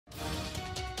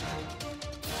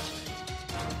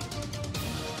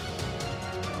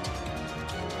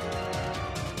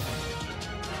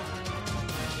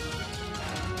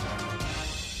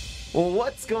Well,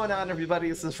 what's going on, everybody?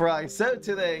 This is Fry. So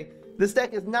today, this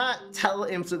deck is not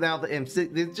Tele-Imps without the Imps.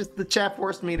 It's just the chat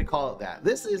forced me to call it that.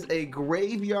 This is a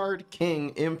Graveyard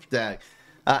King Imp deck.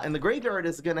 And the Graveyard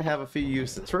is going to have a few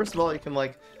uses. First of all, you can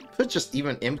put just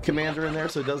even Imp Commander in there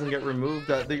so it doesn't get removed.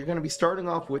 You're going to be starting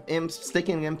off with Imps,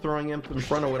 sticking Imp, throwing Imp in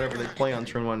front of whatever they play on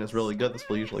turn 1 is really good. This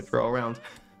will usually throw around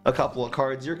a couple of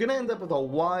cards. You're going to end up with a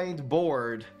wide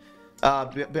board. By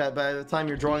the time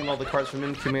you're drawing all the cards from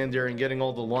Imp Commander and getting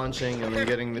all the launching and then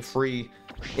getting the free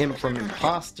Imp from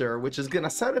Imposter, which is going to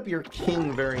set up your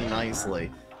king very nicely.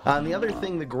 And the other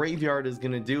thing the Graveyard is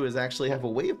going to do is actually have a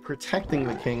way of protecting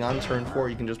the king on turn 4.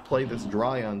 You can just play this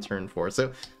dry on turn 4.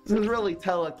 So this is really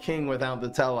Tele King without the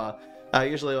Tele. I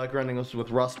usually like running this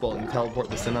with Rust Bolt and teleport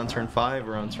this in on turn 5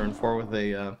 or on turn 4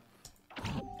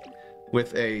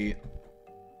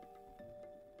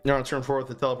 on turn 4 with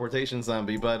the teleportation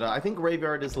zombie, but I think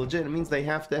Graveyard is legit. It means they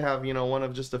have to have, one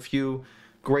of just a few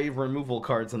grave removal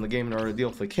cards in the game in order to deal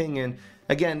with the king. And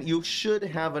again, you should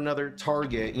have another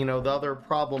target. The other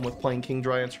problem with playing King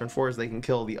Dry on turn 4 is they can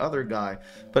kill the other guy.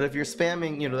 But if you're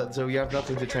spamming, so you have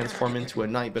nothing to transform into a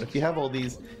knight. But if you have all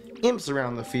these imps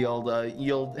around the field,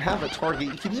 you'll have a target.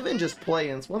 You can even just play,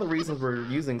 and it's one of the reasons we're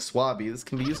using Swabby. This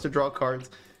can be used to draw cards.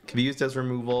 Can be used as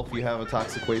removal if you have a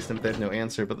Toxic Waste Imp that has no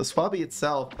answer, but the Swabby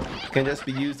itself can just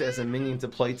be used as a minion to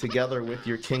play together with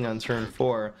your king on turn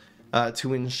 4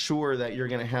 to ensure that you're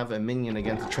going to have a minion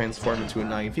again to transform into a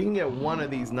knight. If you can get one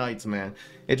of these knights, man,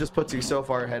 it just puts you so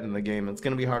far ahead in the game. It's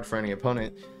going to be hard for any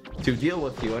opponent to deal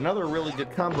with you. Another really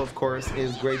good combo, of course,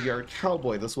 is Graveyard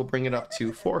Cowboy. This will bring it up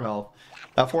to 4 health.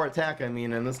 4 attack, and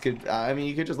this could,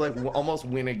 you could just almost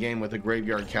win a game with a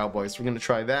Graveyard Cowboy, so we're going to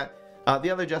try that. The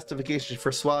other justification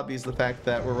for Swabby is the fact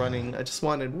that we're running, I just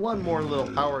wanted one more little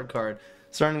power card.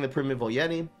 Starting the Primeval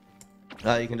Yeti,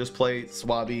 you can just play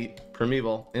Swabby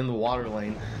Primeval in the water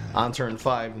lane on turn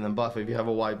 5 and then buff if you have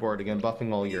a wide board. Again,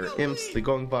 buffing all your imps. The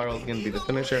Going Barrel is going to be the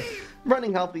finisher.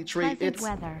 Running Healthy Tree, it's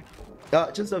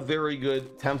just a very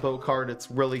good tempo card. It's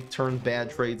really turned bad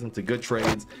trades into good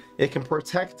trades. It can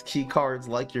protect key cards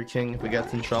like your king if it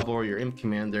gets in trouble, or your Imp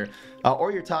Commander,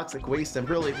 or your Toxic Waste Imp.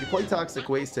 Really, if you play Toxic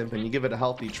Waste Imp and you give it a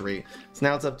Healthy Tree, so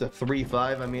now it's up to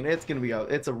 3-5. It's gonna be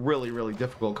it's a really, really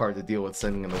difficult card to deal with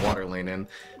sending in the water lane, and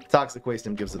Toxic Waste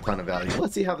Imp gives a ton of value.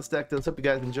 Let's see how this deck does. Hope you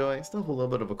guys enjoy. Still have a little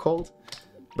bit of a cold,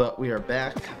 but we are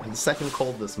back. The second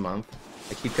cold this month.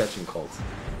 I keep catching colds.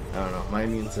 I don't know. My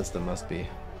immune system must be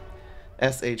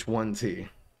SH1T.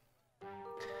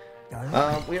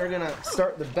 We are going to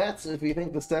start the bets. If we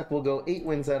think this deck will go 8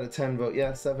 wins out of 10, vote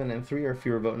yes. 7 and 3 or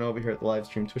fewer, vote no over here at the live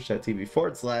stream,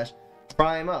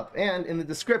 twitch.tv/PrimeUp. And in the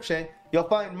description, you'll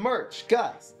find merch.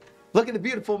 Guys, look at the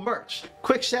beautiful merch.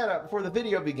 Quick shout out before the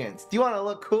video begins. Do you want to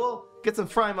look cool? Get some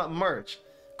PrimeUp merch.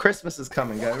 Christmas is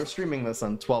coming, guys. We're streaming this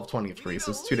on 12/23,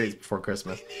 so it's 2 days before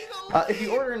Christmas. If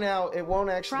you order now, it won't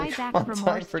actually come on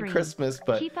time for Christmas,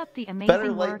 but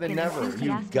better late than never,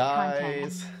 you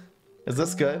guys. Is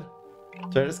this good?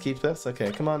 Should I just keep this?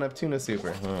 Okay, come on, Neptuna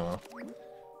Super. Oh.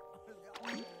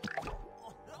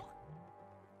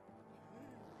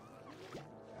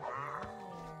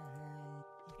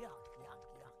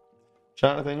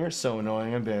 Jonathan, you're so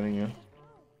annoying. I'm banning you.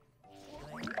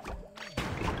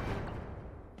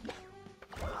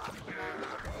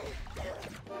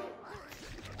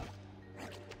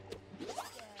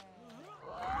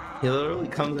 He literally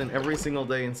comes in every single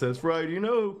day and says, "Right, you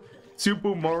know who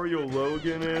Super Mario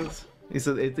Logan is?" He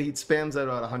said he spams that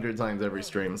about 100 times every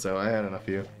stream, so I had enough of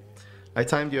you. I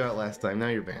timed you out last time, now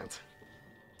you're banned.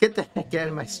 Get the heck out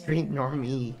of my stream,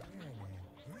 normie.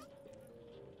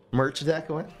 Merch deck,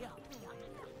 what?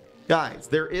 Guys,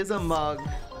 there is a mug.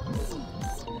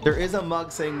 There is a mug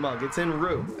saying mug. It's en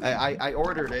route. I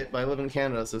ordered it, but I live in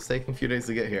Canada, so it's taking a few days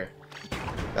to get here.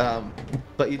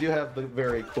 But you do have the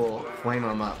very cool flame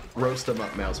 'em up, roast 'em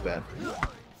up mouse pad.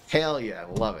 Hell yeah,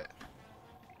 love it.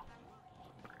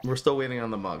 We're still waiting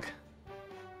on the mug. I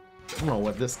don't know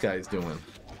what this guy's doing.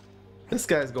 This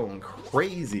guy's going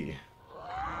crazy.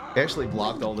 He actually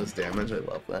blocked all this damage. I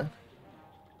love that.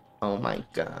 Oh my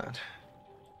god.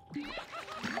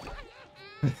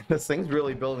 This thing's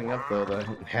really building up though, the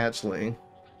hatchling.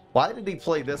 Why did he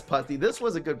play this putty? This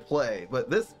was a good play, but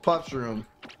this puff shroom,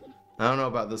 I don't know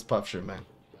about this puff shroom, man.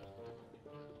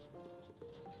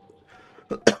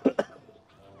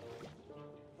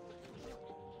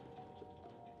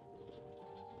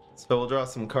 So we'll draw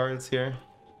some cards here.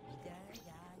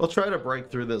 We'll try to break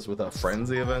through this with a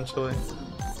frenzy eventually.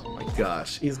 Oh my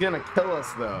gosh, he's gonna kill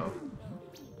us though.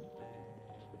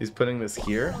 He's putting this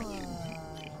here?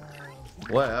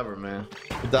 Whatever, man.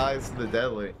 He dies to the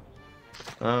deadly.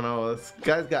 I don't know, this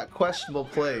guy's got questionable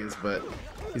plays, but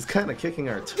he's kind of kicking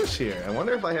our tush here. I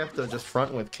wonder if I have to just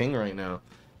front with King right now.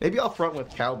 Maybe I'll front with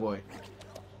Cowboy.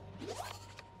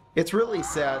 It's really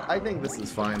sad. I think this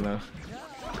is fine, though.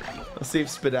 Let's see if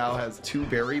Spadao has 2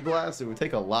 Berry Blasts. It would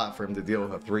take a lot for him to deal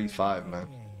with a 3-5, man.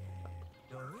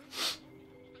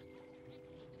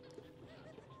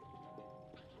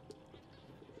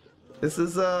 This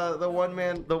is the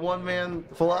one-man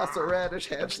Velociraptor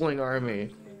Hatchling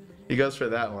army. He goes for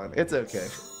that one. It's okay.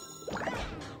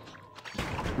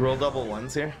 Roll double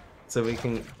ones here, so we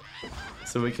can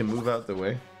move out the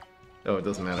way. Oh, it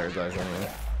doesn't matter. It dies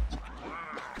anyway.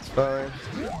 It's fine.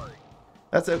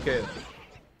 That's okay.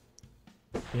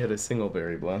 He had a single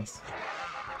Berry Blast.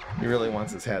 He really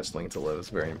wants his Hatchling to live. It's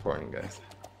very important, guys.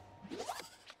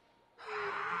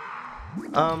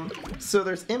 So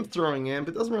there's Imp throwing Imp.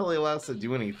 It doesn't really allow us to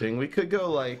do anything. We could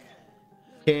go like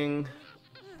King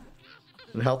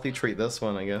and Healthy Treat this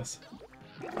one, I guess.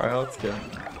 Alright, let's go.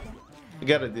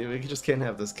 We just can't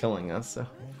have this killing us, so.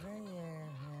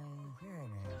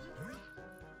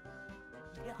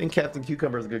 I think Captain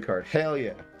Cucumber is a good card. Hell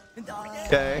yeah.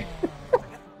 Okay.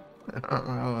 I don't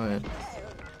know, man.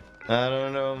 I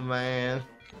don't know, man.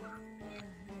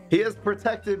 He is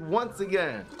protected once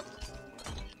again.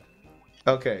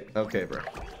 Okay, okay, bro.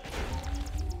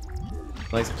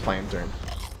 Nice planter.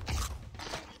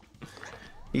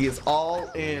 He is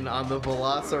all in on the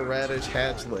Velociraptor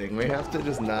Hatchling. We have to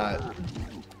just not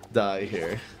die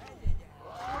here.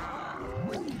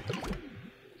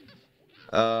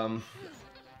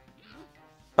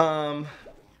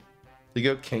 You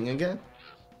go King again?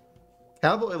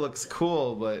 Cowboy looks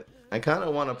cool, but I kind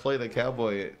of want to play the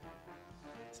Cowboy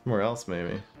somewhere else,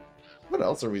 maybe. What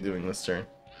else are we doing this turn?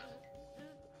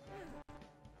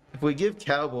 If we give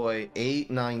Cowboy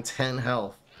 8, 9, 10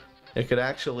 health, it could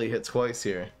actually hit twice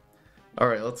here.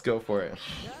 Alright, let's go for it.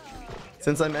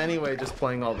 Since I'm anyway just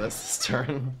playing all this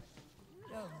turn.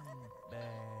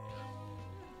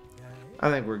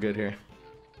 I think we're good here.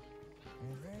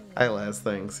 I last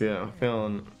things, yeah.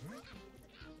 Feeling...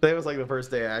 Today was like the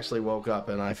first day I actually woke up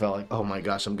and I felt like, oh my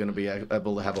gosh, I'm gonna be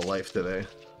able to have a life today.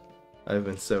 I've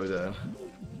been so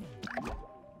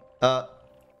dead.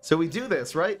 So we do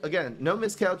this, right? Again, no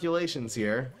miscalculations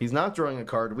here. He's not drawing a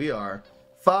card, we are.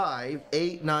 5,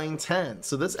 8, 9, 10.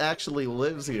 So this actually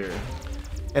lives here.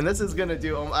 And this is gonna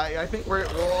do, I think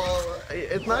well,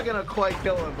 it's not gonna quite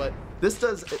kill him, but this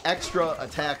does extra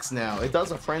attacks now. It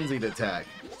does a frenzied attack.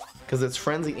 Because it's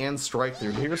frenzy and strike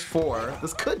through. Here's 4.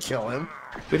 This could kill him.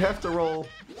 We'd have to roll.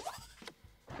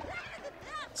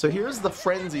 So here's the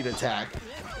frenzied attack.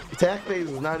 Attack phase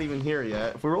is not even here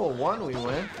yet. If we roll 1, we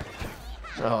win.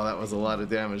 Oh, that was a lot of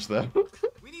damage, though.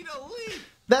 We need a lead.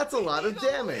 That's a lot of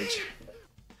damage.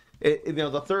 You know,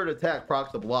 the third attack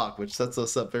procs the block, which sets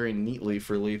us up very neatly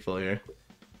for lethal here.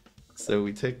 So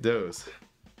we take those.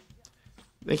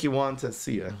 Thank you, Juan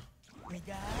Tessia.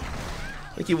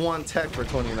 Thank you, Juan Tech, for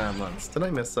 29 months. Did I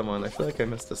miss someone? I feel like I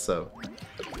missed a sub.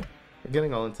 We're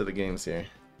getting all into the games here.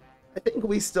 I think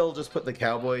we still just put the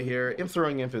Cowboy here. Imp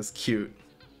throwing Imp is cute.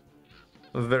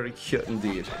 Very cute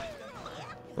indeed.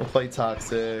 We'll play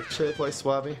Toxic. Should I play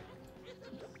Swabby?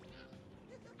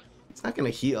 It's not gonna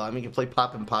heal. I mean, you can play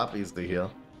Poppin' Poppies to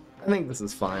heal. I think this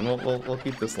is fine. We'll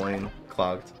keep this lane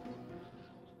clogged.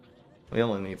 We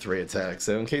only need 3 attacks,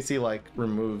 so in case he like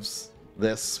removes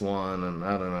this one and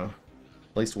I don't know,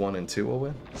 at least 1 and 2 will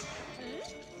win.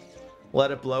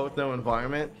 Let it blow with no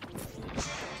environment.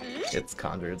 It's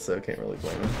conjured, so I can't really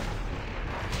blame him.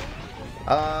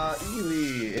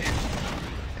 Easy.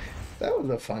 That was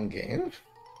a fun game.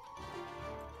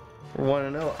 For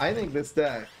 1-0. I think this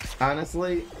deck,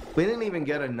 honestly, we didn't even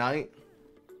get a knight,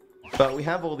 but we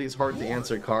have all these hard to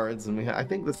answer cards, and I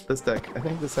think this deck, I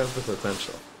think this has the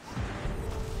potential.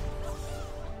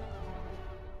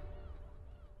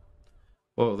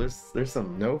 Whoa, there's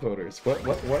some no voters. What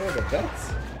are the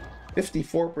bets?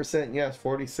 54% yes,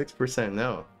 46%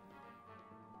 no.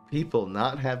 People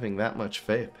not having that much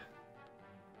faith.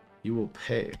 You will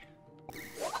pay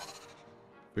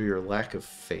for your lack of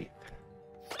faith.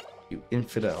 You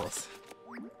infidels.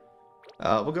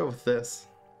 We'll go with this.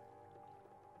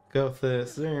 Go with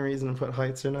this. Is there any reason to put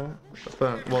heights or not?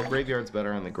 But, well, graveyard's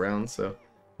better on the ground, so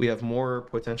we have more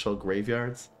potential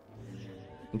graveyards,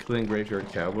 including Graveyard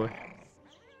Cowboy.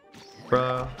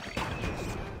 Bruh.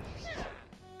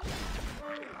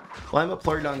 Lima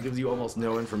Plardon gives you almost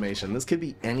no information. This could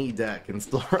be any deck and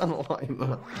still run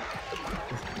Lima.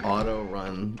 Auto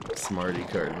run Smarty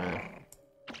card, man.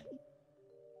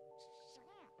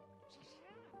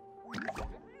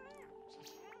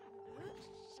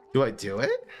 Do I do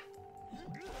it?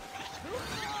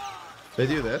 Do I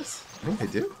do this? I think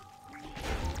they do.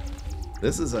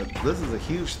 This is a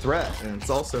huge threat, and it's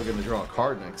also going to draw a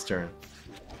card next turn.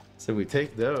 So we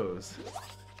take those.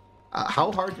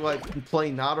 How hard do I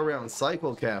play not around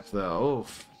Cycle Cap though?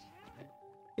 Oof.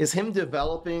 Is him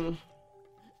developing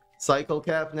Cycle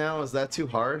Cap now? Is that too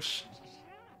harsh?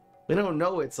 We don't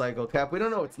know it's Cycle Cap. We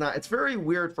don't know it's not. It's very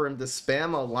weird for him to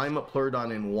spam a Lima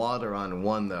Plurdon in water on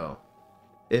 1 though.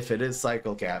 If it is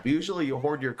Cycle Cap. Usually you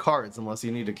hoard your cards unless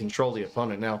you need to control the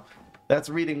opponent. Now, that's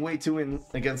reading way too in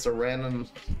against a random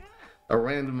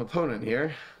opponent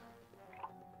here.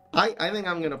 I think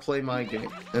I'm gonna play my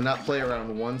game and not play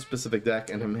around one specific deck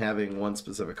and him having one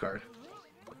specific card.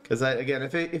 Because again,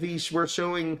 if he were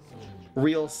showing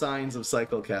real signs of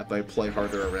Cycle Cap, I'd play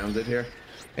harder around it here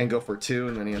and go for 2,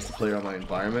 and then he has to play around my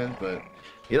environment. But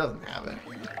he doesn't have it.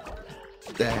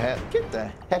 The heck, get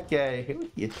the heck out of here,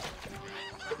 you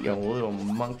little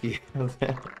monkey.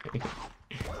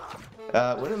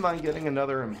 Wouldn't mind getting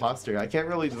another Imposter. I can't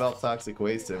really develop Toxic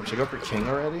Waste to him. Should I go for King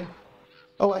already?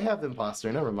 Oh, I have the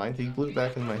Imposter. Never mind. He blew it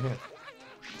back in my hand.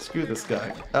 Screw this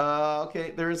guy.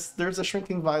 Okay, there's a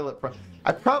Shrinking Violet.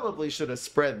 I probably should have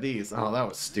spread these. Oh, that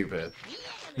was stupid.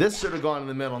 This should have gone in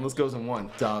the middle, and this goes in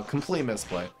 1. Duh, complete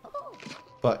misplay.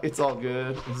 But it's all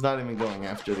good. He's not even going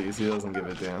after these. He doesn't give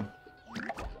a damn.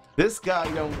 This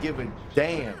guy don't give a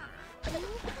damn.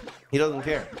 He doesn't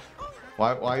care.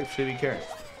 Why should he care?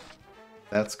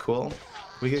 That's cool.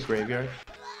 We get Graveyard.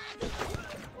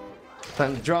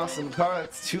 Time to draw some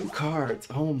cards. 2 cards.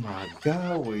 Oh my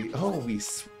god. We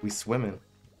swimming.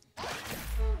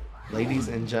 Ladies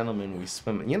and gentlemen, we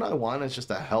swimming. You know what I want is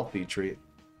just a healthy treat.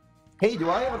 Hey, do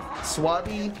I have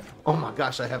Swati? Oh my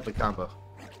gosh, I have the combo.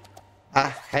 I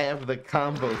have the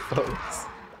combo, folks.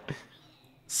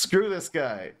 Screw this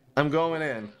guy. I'm going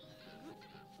in.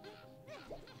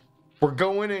 We're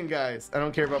going in, guys. I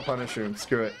don't care about Punish Room.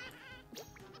 Screw it.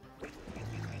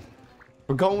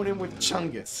 We're going in with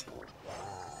Chungus.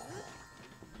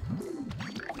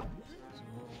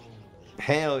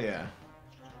 Hell yeah.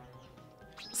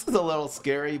 This is a little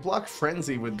scary. Block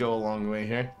Frenzy would go a long way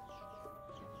here.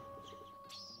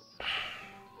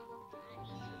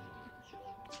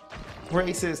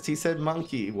 Racist, he said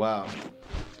monkey. Wow.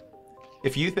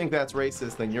 If you think that's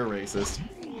racist, then you're racist.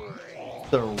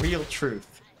 The real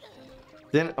truth.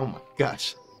 Then, oh my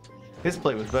gosh. His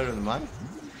play was better than mine.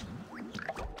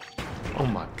 Oh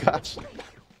my gosh.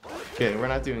 Okay, we're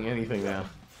not doing anything now.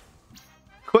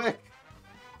 Quick!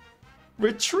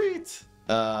 Retreat!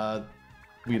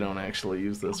 We don't actually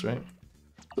use this, right?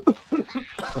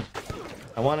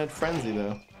 I wanted Frenzy,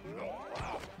 though.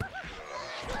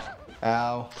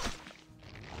 Ow.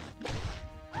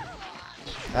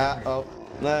 Ah, oh.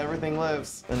 No, everything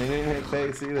lives. And he didn't hit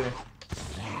face either.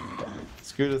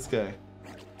 Screw this guy.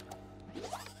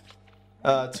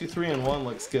 2, 3, and 1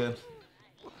 looks good.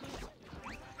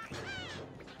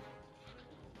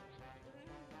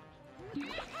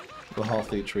 The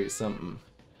healthy tree, something.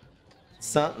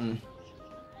 Something.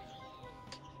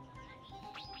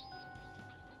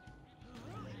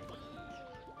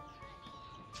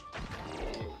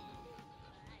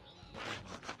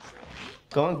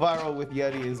 Going viral with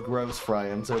Yeti is gross, Fry.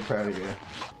 I'm so proud of you.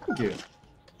 Thank you.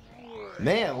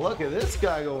 Man, look at this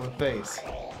guy going face.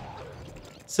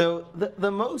 So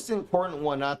the most important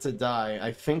one not to die,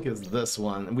 I think, is this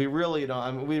one. We really don't.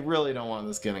 I mean, we really don't want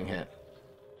this getting hit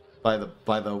by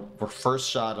the first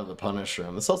shot of the Punish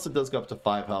Room. This also does go up to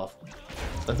 5 health.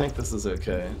 I think this is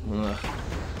okay. Ugh.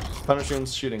 Punish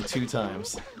Room's shooting 2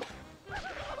 times.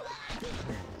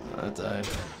 That died.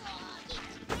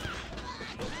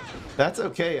 That's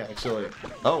okay, actually.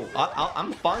 Oh,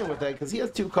 I'm fine with that because he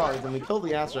has 2 cards and we killed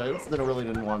the Astro. I just really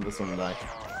didn't want this one to die.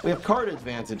 We have card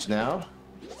advantage now.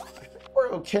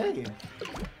 We're okay.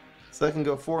 So I can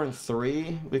go 4 and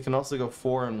 3. We can also go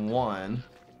 4 and 1.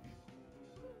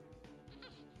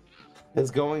 Is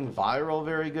going viral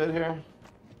very good here?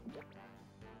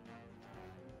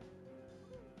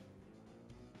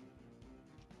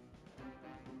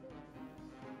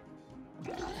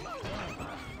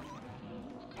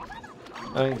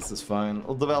 I think this is fine.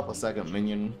 We'll develop a second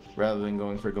minion rather than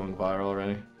going viral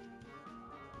already.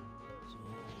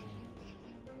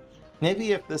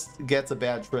 Maybe if this gets a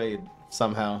bad trade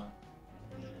somehow,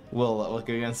 we'll look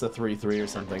against a 3-3 or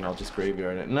something. I'll just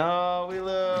graveyard it. No, we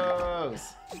lose.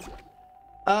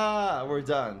 Ah, we're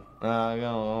done.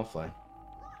 I'll fly.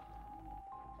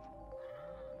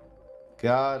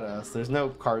 Got us. There's no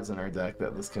cards in our deck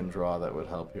that this can draw that would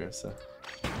help here, so.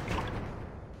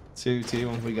 2-2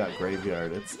 when we got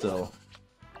graveyard, it's still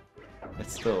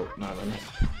not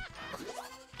enough.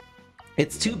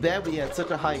 It's too bad we had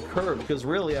such a high curve, because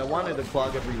really I wanted to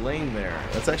clog every lane there.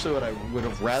 That's actually what I would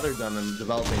have rather done than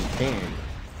developing King.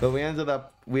 But we ended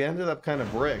up kind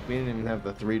of brick. We didn't even have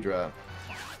the 3-drop.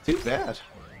 Too bad.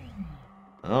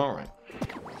 Alright.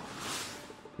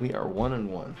 We are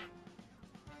 1-1.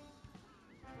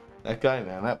 That guy,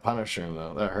 man, that Punisher,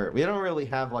 though, that hurt. We don't really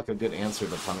have, like, a good answer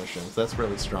to Punisher. So that's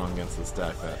really strong against this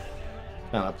deck that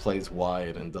kind of plays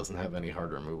wide and doesn't have any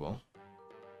hard removal.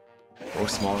 Or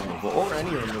small removal. Or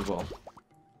any removal.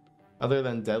 Other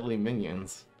than deadly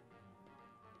minions.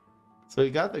 So we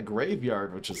got the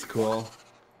Graveyard, which is cool.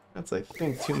 That's, I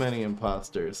think, too many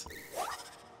imposters.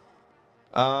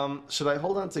 Should I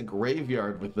hold on to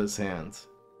Graveyard with this hand?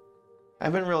 I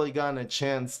haven't really gotten a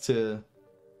chance to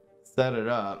set it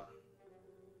up.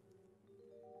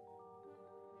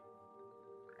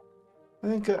 I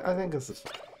think this is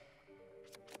fine.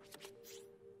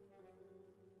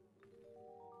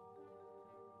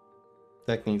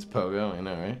 Deck needs Pogo, I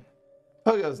know, right?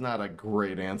 Pogo's not a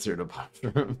great answer to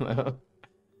Mushroom, though.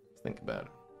 Think about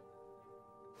it.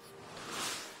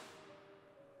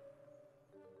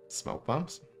 Smoke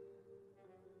bombs.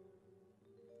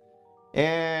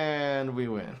 And we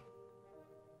win.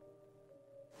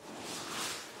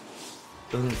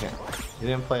 Doesn't count. He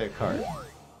didn't play a card.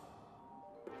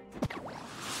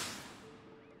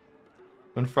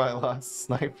 When Fry lost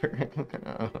Sniper.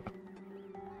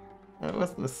 That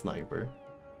wasn't a Sniper.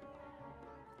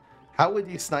 How would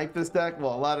you snipe this deck?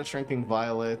 Well, a lot of Shrinking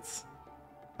Violets.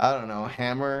 I don't know.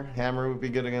 Hammer. Hammer would be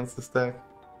good against this deck.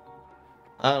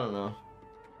 I don't know.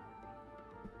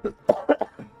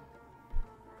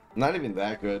 Not even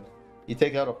that good. You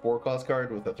take out a 4-cost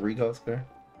card with a 3-cost card.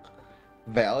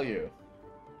 Value.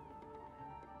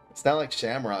 It's not like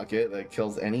Shamrocket that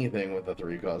kills anything with a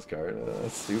 3-cost card.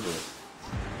 That's stupid.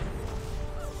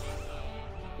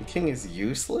 The King is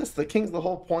useless? The King's the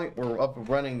whole point we're up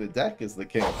running the deck is the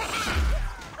King.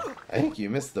 I think you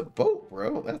missed the boat,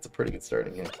 bro. That's a pretty good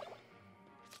starting hand.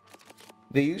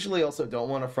 They usually also don't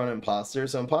want to front Imposter,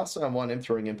 so Imposter on 1, Imp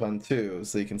throwing Imp on 2,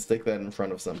 so you can stick that in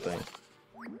front of something.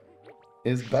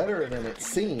 Is better than it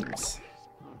seems.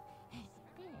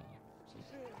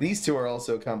 These two are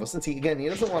also combo. Since he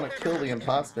doesn't want to kill the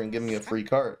Imposter and give me a free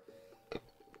card.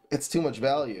 It's too much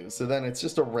value, so then it's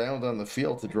just a round on the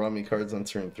field to draw me cards on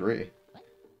turn 3.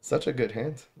 Such a good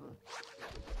hand.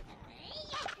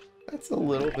 That's a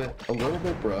little bit,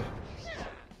 bro.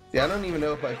 Yeah, I don't even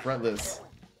know if I front this.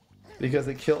 Because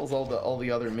it kills all the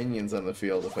other minions on the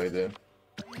field if I do.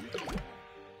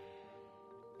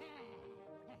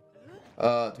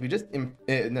 Do we just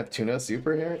Neptuna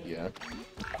super here? Yeah.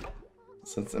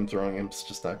 Since I'm throwing Imp's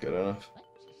just not good enough.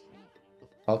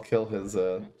 I'll kill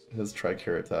his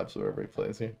Triceratops wherever he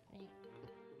plays here.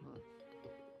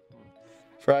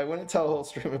 Fry, I wouldn't tell a whole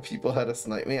stream of people how to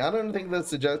snipe me. I don't think the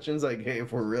suggestions I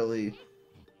gave were really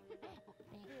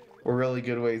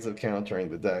good ways of countering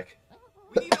the deck.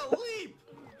 We need a leap!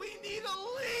 We need a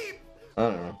leap! I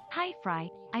don't know. Hi Fry,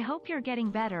 I hope you're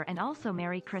getting better and also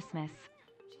Merry Christmas.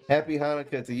 Happy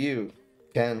Hanukkah to you,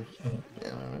 Ken. I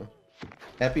don't know.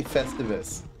 Happy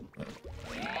Festivus.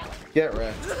 Get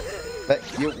wrecked. Bet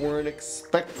you weren't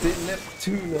expecting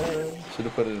Neptuna. Should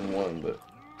have put it in 1, but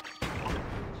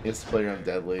he has to play on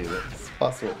Deadly. It's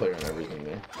possible to play on everything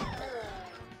there.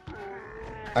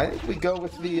 I think we go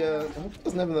with the, I hope it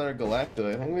doesn't have another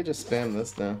Galacto. I think we just spam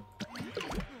this now.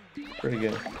 Pretty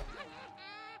good.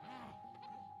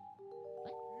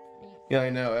 Yeah, I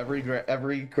know.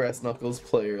 Every Grass Knuckles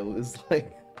player is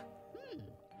like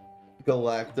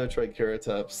Galacto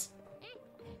Triceratops.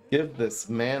 Give this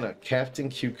man a Captain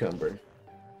Cucumber.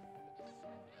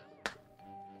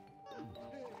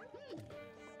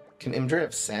 Can Imdra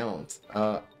have sound?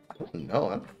 I don't know.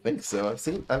 I don't think so. I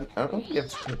don't know if you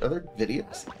have other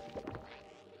videos.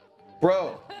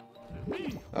 Bro!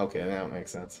 Okay, now it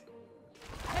makes sense.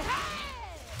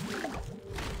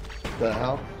 The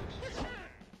hell?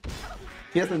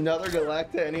 He has another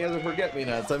Galacta and he has a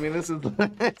Forget-Me-Nots. I mean, this is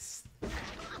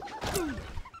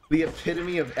the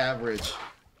epitome of average.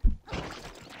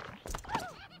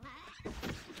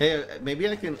 Hey, maybe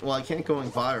I can... Well, I can't go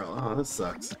viral. Oh, this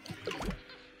sucks.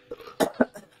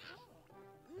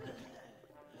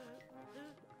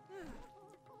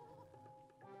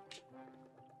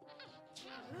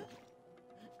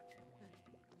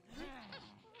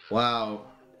 Wow.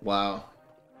 Wow.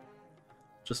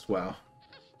 Just wow.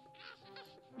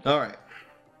 Alright.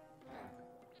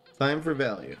 Time for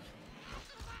value.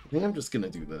 I think I'm just gonna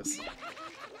do this.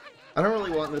 I don't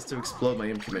really want this to explode my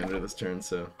Imp Commander this turn,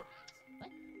 so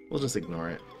we'll just ignore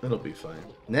it. It'll be fine.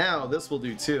 Now this will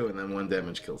do 2, and then 1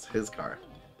 damage kills his card.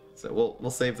 So we'll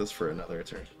save this for another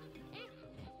turn.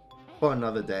 for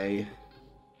another day.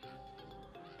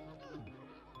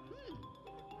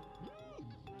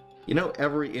 You know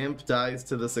every imp dies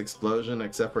to this explosion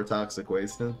except for Toxic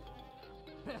Wasted?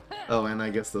 Oh, and I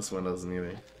guess this one doesn't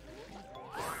either.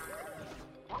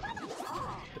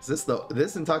 Is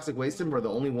this and Toxic Wasted were the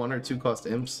only 1 or 2 cost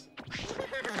imps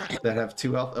that have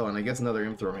 2 health? Oh, and I guess another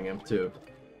imp throwing imp too.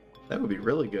 That would be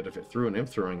really good if it threw an imp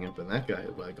throwing imp and that guy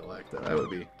by Galacta.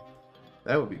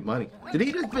 That would be money. Did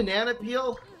he just banana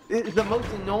peel? It's the most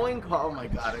annoying call. Oh my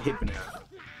god, I hate banana.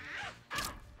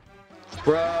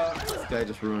 Bruh, this guy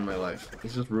just ruined my life.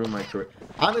 He's just ruined my career.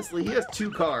 Honestly, he has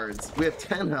 2 cards. We have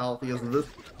 10 health. He has this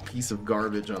piece of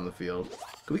garbage on the field.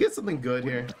 Can we get something good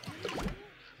here?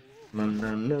 No,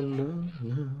 no, no, no,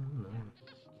 no, no.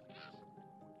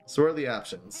 So what are the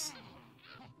options?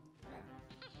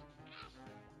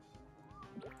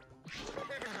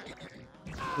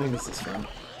 I think this is fun.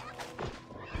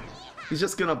 He's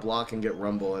just gonna block and get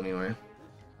Rumble anyway.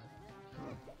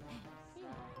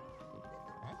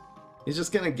 He's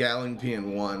just gonna P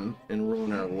in 1 and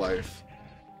ruin our life.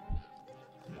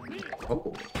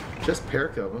 Oh, just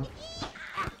Perco,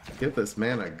 huh? Give this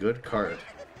man a good card.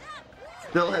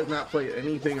 Still has not played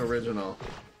anything original.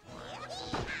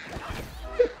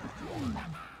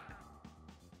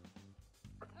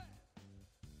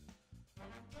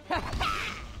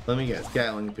 Let me guess,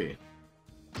 Gatling P.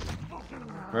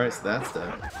 Alright, so that's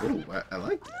that. Ooh, I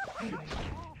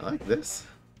like this.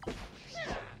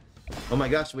 Oh my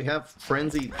gosh, we have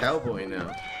Frenzied Cowboy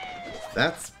now.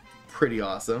 That's pretty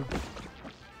awesome.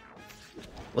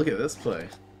 Look at this play.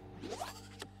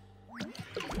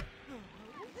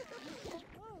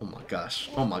 Oh my gosh.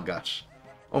 Oh my gosh.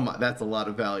 Oh my, that's a lot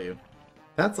of value.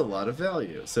 That's a lot of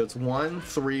value. So it's 1,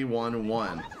 3, 1,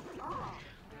 1.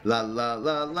 La la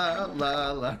la la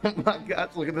la la. Oh my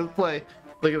gosh, look at this play.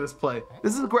 Look at this play.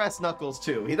 This is Grass Knuckles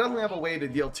too. He doesn't have a way to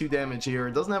deal 2 damage here.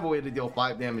 It doesn't have a way to deal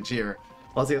 5 damage here.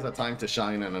 Unless he has a time to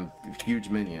shine and a huge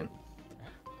minion.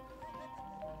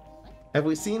 Have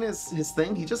we seen his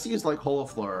thing? He just used like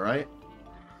Holoflora, right?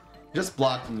 He just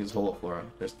blocked and used Holoflora.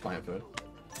 There's plant food.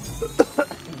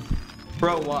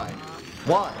 Bro, why?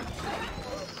 Why?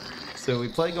 So we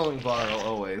play going viral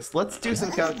always. Let's do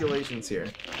some calculations here.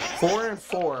 4 and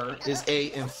 4 is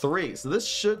 8 and 3. So this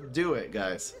should do it,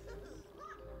 guys.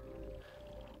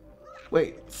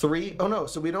 Wait, 3? Oh no,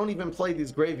 so we don't even play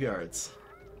these graveyards.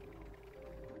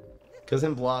 Because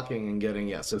him blocking and getting,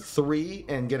 yeah, so 3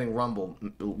 and getting Rumble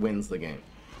wins the game.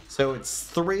 So it's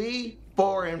 3,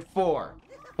 4, and 4.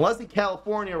 Unless he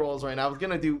California rolls right now, I was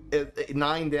going to do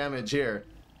 9 damage here.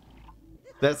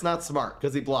 That's not smart,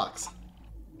 because he blocks.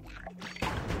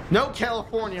 No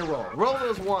California roll. Roll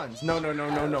those ones. No, no, no,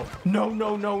 no, no. No,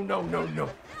 no, no, no, no, no.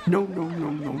 No, no, no,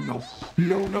 no, no.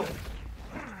 No, no.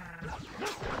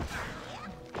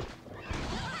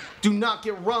 Do not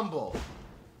get Rumble.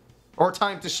 Or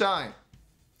time to shine.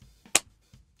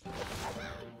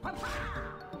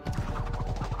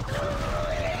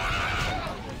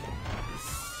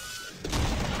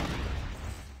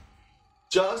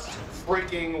 Just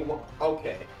freaking...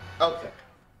 Okay. Okay.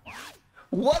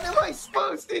 What am I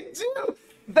supposed to do?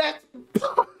 That's...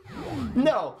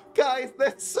 No, guys,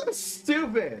 that's so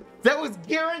stupid. That was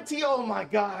guaranteed. Oh my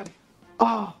god.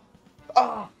 Oh.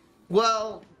 Oh.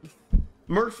 Well,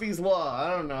 Murphy's Law. I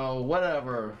don't know.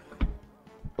 Whatever.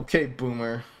 Okay,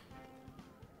 Boomer.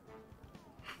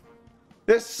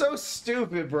 That's so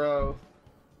stupid, bro.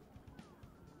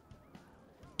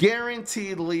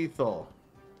 Guaranteed lethal.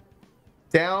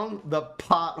 Down the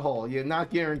pothole. You're not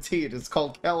guaranteed. It's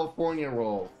called California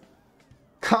roll.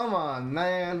 Come on,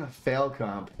 man. Fail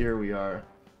comp. Here we are.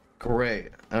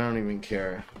 Great. I don't even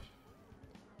care.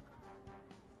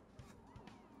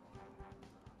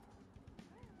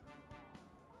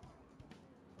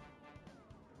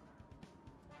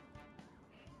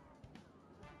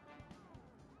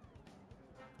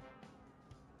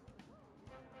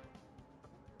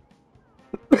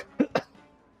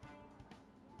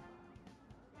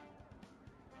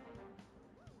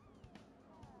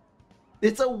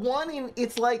 It's a 1 in,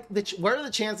 it's like, what are the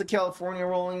chances of California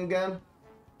rolling again?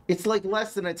 It's like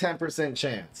less than a 10%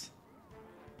 chance.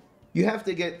 You have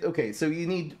to get, okay, so you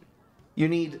need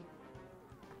 2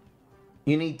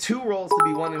 rolls to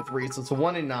be 1 in 3, so it's a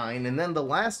 1 in 9, and then the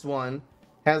last one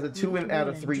has a 2 in out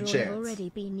of 3 chance. Already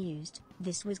been used.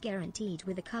 This was guaranteed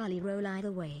with a Kali roll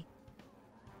either way.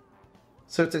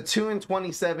 So it's a 2 in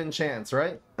 27 chance,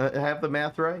 right? I have the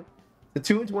math right? The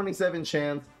 2 in 27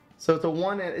 chance. So it's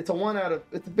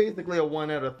it's basically a 1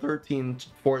 out of 13,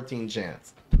 14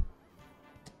 chance.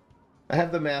 I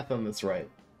have the math on this right.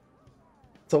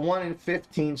 It's a 1 in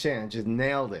 15 chance. Just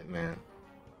nailed it, man.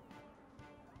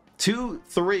 2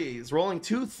 threes, rolling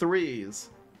 2 threes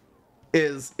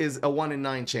is a 1 in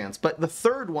 9 chance. But the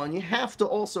third one, you have to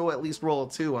also at least roll a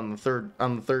 2 on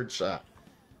the third shot.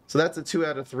 So that's a 2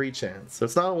 out of 3 chance. So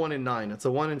it's not a 1 in 9, it's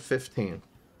a 1 in 15.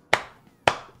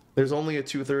 There's only a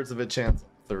 2/3 of a chance on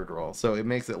the third roll, so it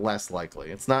makes it less likely.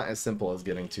 It's not as simple as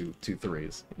getting two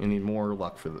threes. You need more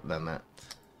luck than that.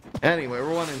 Anyway,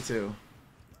 we're 1 and 2.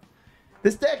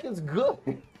 This deck is good.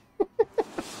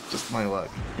 Just my luck.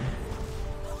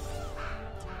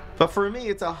 But for me,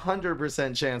 it's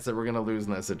 100% chance that we're gonna lose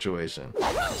in that situation.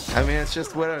 I mean, it's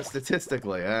just whatever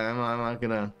statistically. I'm not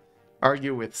gonna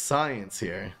argue with science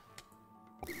here.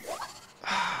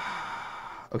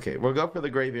 Okay, we'll go for the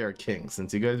Graveyard King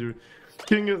since you guys are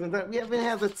king isn't that.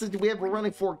 We're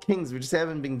running 4 kings. We just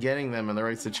haven't been getting them in the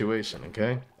right situation.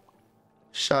 Okay,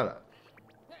 shut up.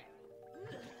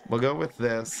 We'll go with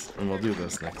this, and we'll do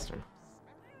this next turn.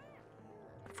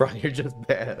 Bro, you're just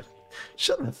bad.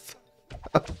 Shut the f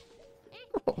up.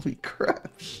 Holy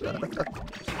crap, shut up.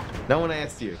 No one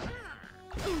asked you.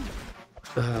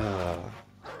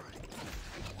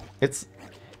 It's...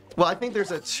 Well, I think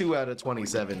there's a 2 out of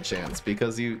 27 chance,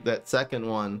 because that second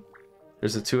one,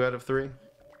 there's a 2 out of 3.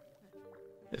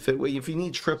 If you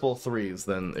need triple threes,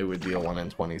 then it would be a 1 in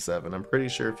 27. I'm pretty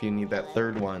sure if you need that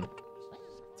third one,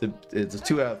 it's a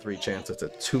 2 out of 3 chance. It's a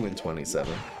 2 in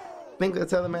 27. I think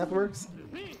that's how the math works.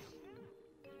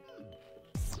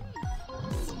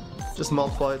 Just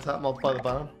multiply the top, multiply the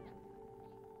bottom.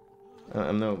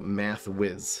 I'm no math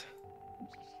whiz.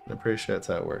 I'm pretty sure that's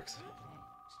how it works.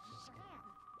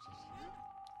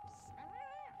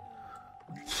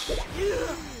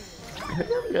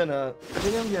 I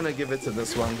think I'm gonna give it to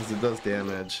this one because it does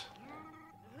damage.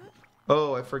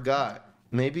 Oh, I forgot.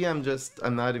 Maybe I'm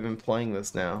not even playing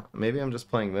this now. Maybe I'm just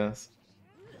playing this.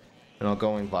 And I'll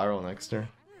going viral next turn.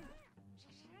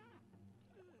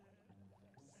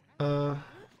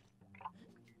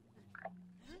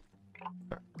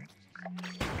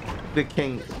 The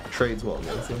king trades well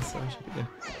against this, so I should be good.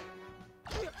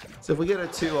 So if we get a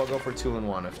 2, I'll go for 2 and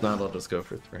 1. If not, I'll just go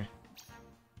for 3.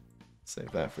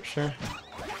 Save that for sure.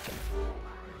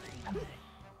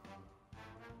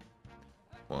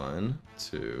 1,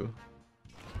 2,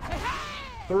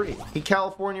 3. He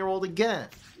California rolled again.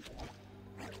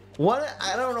 What?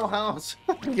 I don't know how else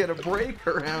I can get a break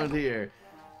around here.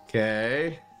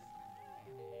 Okay.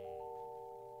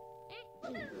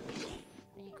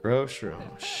 Gross room.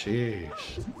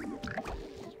 Sheesh.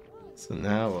 So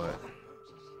now what?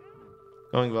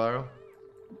 Going viral?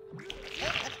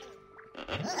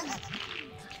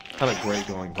 Not a great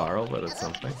going viral, but it's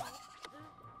something.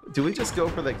 Do we just go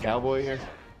for the cowboy here?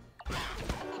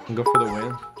 And go for the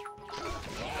win?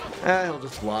 He'll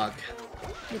just block.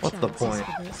 What's the point?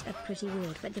 For this are pretty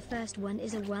weird, but the first one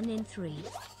is a 1 in 3.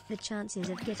 The chances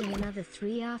of getting another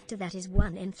 3 after that is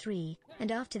 1 in 3,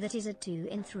 and after that is a 2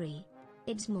 in 3.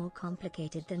 It's more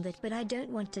complicated than that, but I don't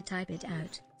want to type it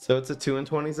out. So it's a 2 in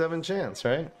 27 chance,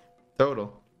 right?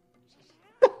 Total.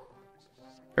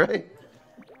 Right?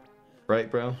 Right,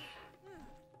 bro?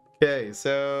 Okay,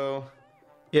 so...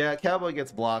 Yeah, Cowboy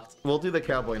gets blocked. We'll do the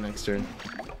Cowboy next turn.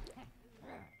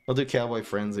 We'll do Cowboy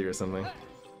Frenzy or something.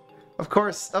 Of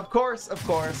course, of course, of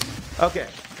course. Okay,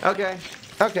 okay,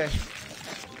 okay.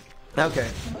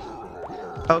 Okay.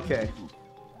 Okay.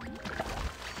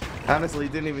 Honestly,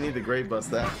 didn't even need the Grave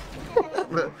Bust that.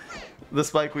 The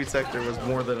Spikeweed sector was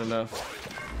more than enough.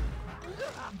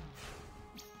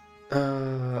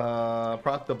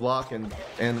 Proc the block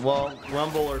and well,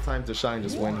 Rumble or Time to Shine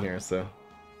just win here, so.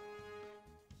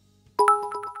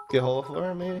 Get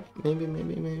Holoflora, maybe.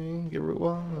 Get Root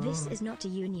Wall. This is not a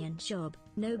union job.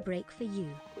 No break for you.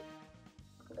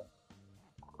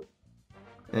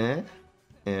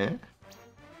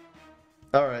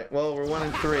 Alright, well, we're 1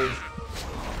 and 3.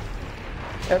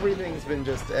 Everything's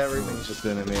just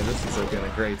been amazing. This has been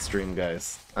a great stream,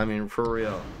 guys. I mean, for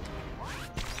real.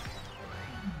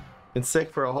 Been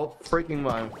sick for a whole freaking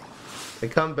month. They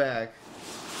come back.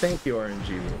 Thank you,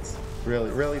 RNG.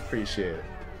 Really, really appreciate it.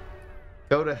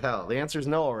 Go to hell. The answer's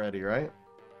no already, right?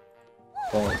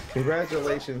 Well,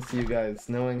 congratulations to you guys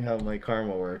knowing how my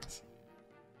karma works.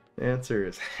 The answer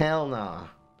is hell nah.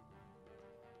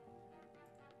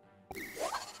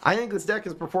 I think this deck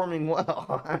is performing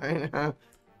well. I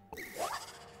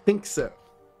think so.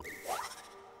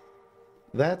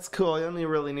 That's cool. I only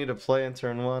really need to play in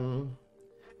turn 1.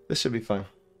 This should be fine.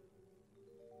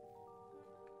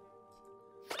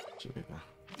 Should be fine.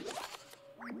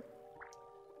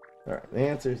 Alright, the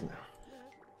answer is no.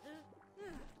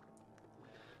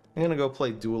 I'm gonna go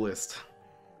play Duelist.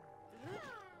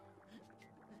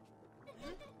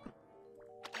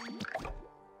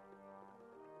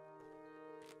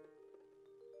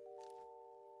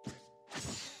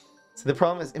 See, the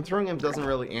problem is, throwing him doesn't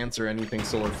really answer anything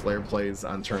Solar Flare plays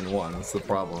on turn 1. That's the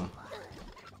problem.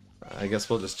 I guess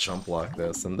we'll just chump block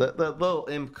this. And the little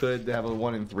imp could have a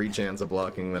 1 in 3 chance of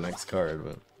blocking the next card,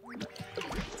 but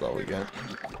that's all we got.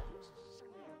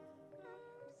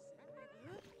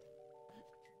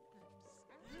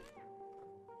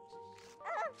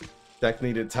 Deck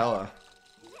needed Tella.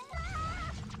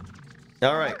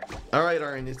 Alright,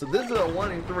 Arnie. So this is a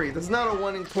 1 in 3. This is not a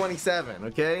 1 in 27,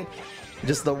 okay?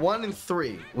 Just the 1 in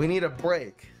 3. We need a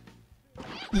break.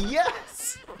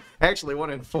 Yes! Actually,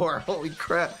 1 in 4. Holy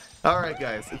crap. Alright,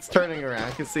 guys. It's turning around. I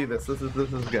can see this. This is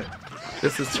good.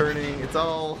 This is turning. It's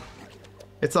all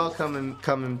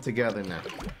coming together now.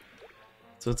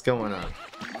 So what's going on?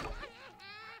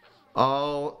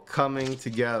 All coming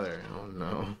together. Oh,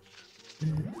 no.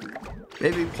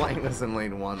 Maybe playing this in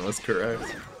lane 1 was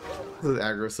correct. This is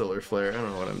aggro Solar Flare. I don't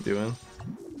know what I'm doing.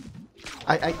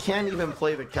 I can't even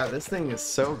play the cat. This thing is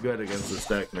so good against this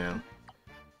deck, man.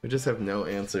 We just have no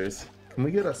answers. Can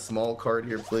we get a small card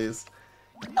here, please?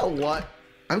 You know what?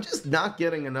 I'm just not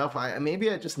getting enough. Maybe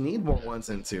I just need more 1s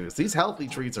and 2s. These healthy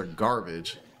treats are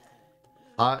garbage.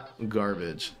 Hot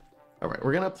garbage. Alright,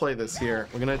 we're gonna play this here.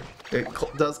 It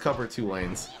does cover 2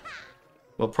 lanes.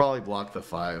 We'll probably block the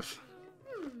 5.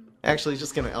 Actually,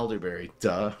 just gonna Elderberry.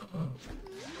 Duh.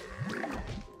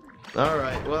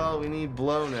 Alright, well, we need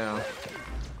blow now.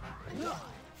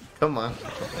 Come on.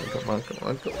 Come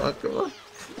on.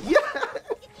 Yeah!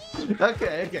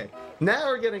 Okay. Now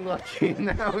we're getting lucky.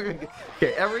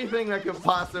 Okay, everything that could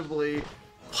possibly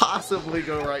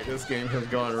go right this game has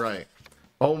gone right.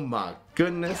 Oh my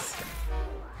goodness.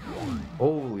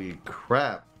 Holy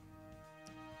crap.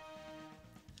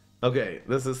 Okay,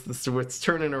 this is it's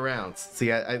turning around. See,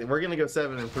 we're gonna go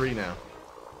 7 and 3 now.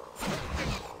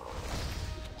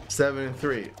 7 and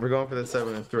 3. We're going for the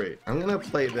 7 and 3. I'm gonna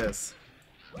play this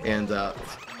and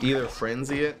either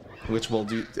frenzy it, which will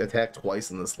do attack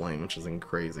twice in this lane, which is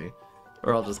crazy,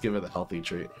 or I'll just give it a healthy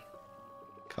treat.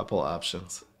 Couple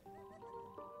options.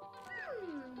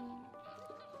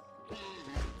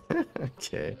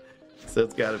 Okay, so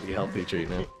it's got to be healthy treat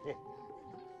now.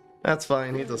 That's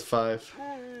fine. He does 5.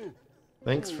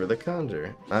 Thanks for the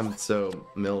conjure. I'm so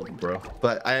milled, bro.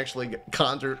 But I actually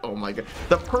conjured. Oh my god.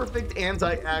 The perfect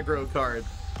anti-aggro card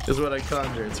is what I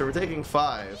conjured. So we're taking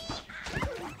 5.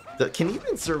 Can he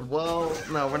even serve? Well,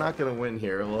 no, we're not going to win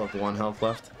here. We'll have 1 health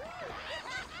left.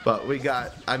 But we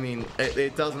got, I mean,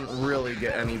 it doesn't really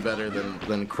get any better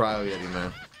than Cryo Yeti,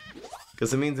 man.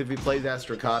 Because it means if he plays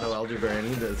Astrocado, Elderberry,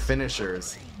 and the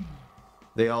finishers,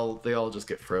 they all just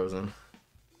get frozen.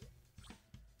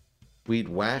 Weed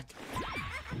whack.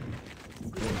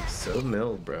 I'm so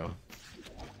milled, bro.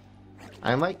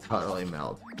 I might totally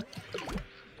meld.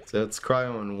 So it's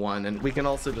Cryo in 1, and we can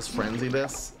also just frenzy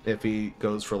this if he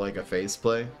goes for like a face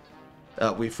play.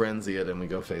 We frenzy it and we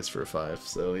go face for 5.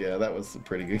 So yeah, that was a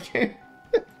pretty good game.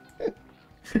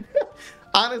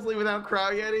 Honestly, without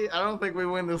Cryo Yeti, I don't think we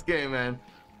win this game, man.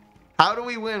 How do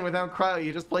we win without Cryo?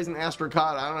 He just plays an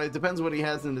Astrocada. I don't know, it depends what he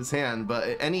has in his hand,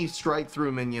 but any strike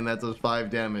through minion that does 5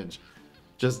 damage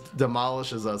just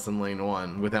demolishes us in lane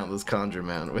 1 without this Conjure,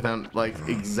 man. Without, like,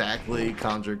 exactly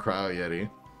Conjure Cryo Yeti.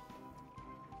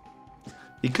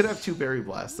 He could have 2 Berry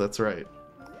Blasts, that's right.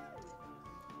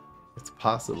 It's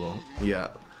possible. Yeah.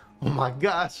 Oh my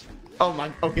gosh. Oh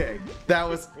my, okay. That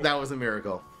was a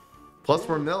miracle. Plus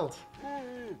we're milled.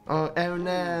 Oh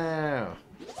no.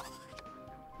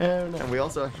 Oh no. We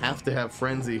also have to have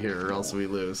Frenzy here or else we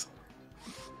lose.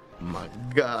 Oh my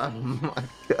god. Oh my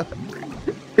god.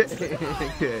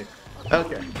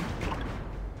 Okay.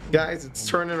 Guys, it's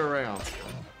turning around.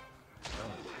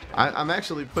 I'm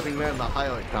actually putting that in the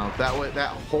highlight count. That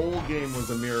whole game was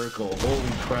a miracle.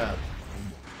 Holy crap.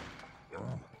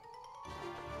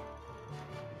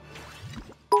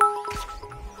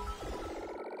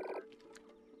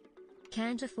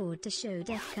 Can't afford to show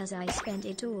death cause I spent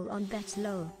it all on bets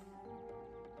lol.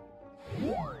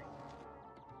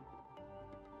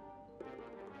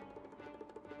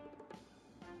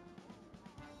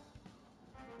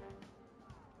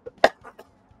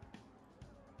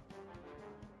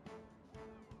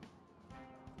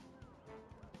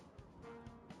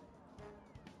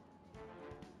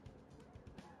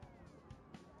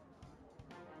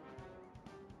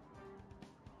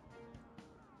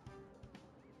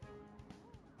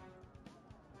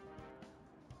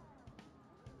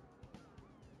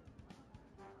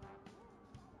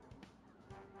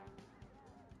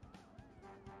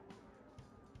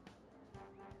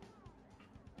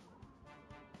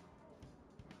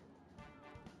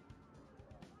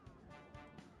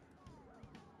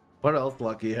 What else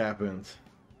lucky happened?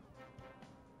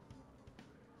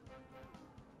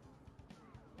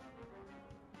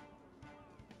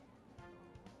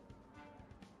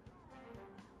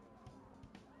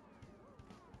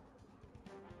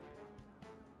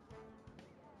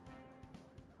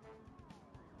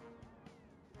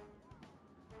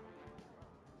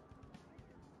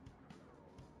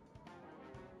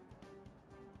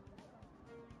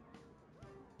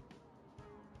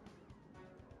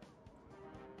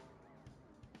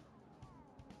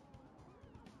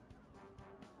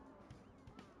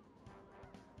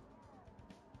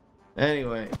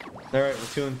 Anyway, alright, we're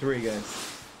 2 and 3,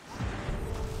 guys.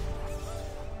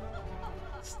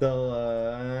 Still,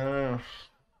 I don't know.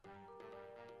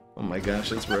 Oh my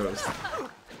gosh, it's Rose.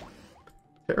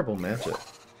 Terrible matchup.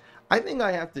 I think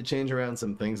I have to change around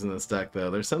some things in this deck, though.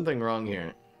 There's something wrong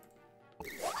here.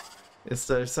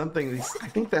 There's something... I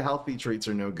think the healthy treats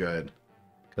are no good.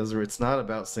 Because it's not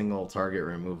about single target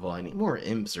removal. I need more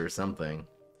imps or something.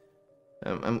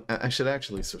 I should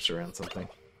actually switch around something.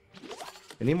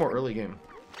 I need more early game.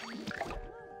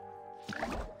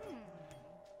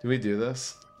 Do we do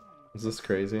this? Is this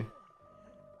crazy?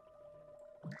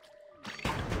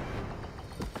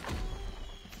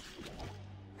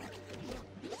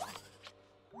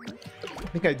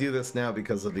 I think I do this now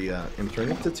because of the imp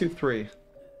turning up to 2-3.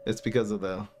 It's because of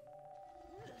the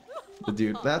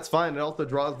dude. That's fine. It also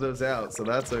draws those out, so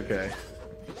that's okay.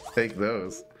 Take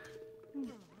those.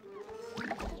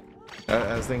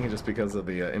 I was thinking just because of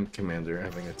the imp commander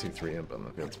having a 2-3 imp on the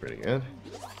field's pretty good.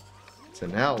 So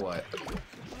now what?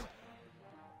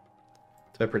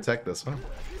 Do I protect this one?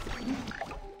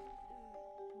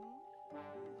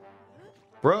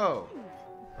 Bro!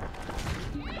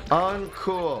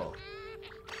 Uncool!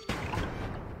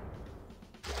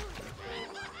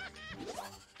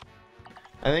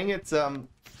 I think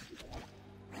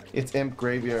it's Imp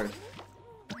Graveyard.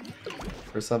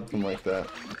 Or something like that.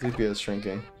 DPS is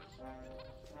shrinking.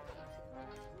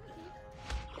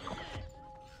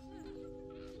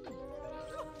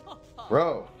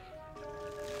 Bro!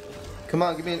 Come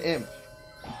on, give me an imp.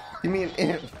 Give me an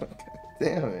imp.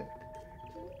 Damn it.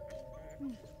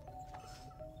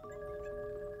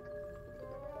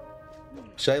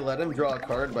 Should I let him draw a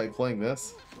card by playing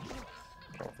this?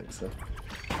 I don't think so.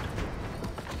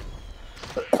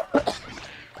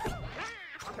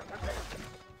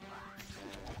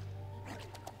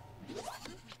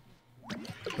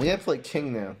 We have to play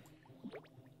King now.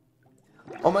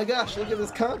 Oh my gosh, look at this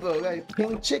combo. Like,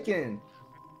 King Chicken.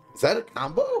 Is that a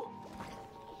combo?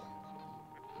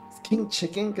 It's King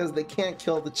Chicken because they can't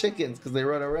kill the chickens because they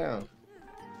run around.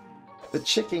 The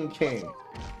Chicken King.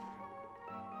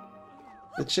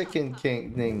 The Chicken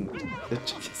King thing.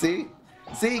 See?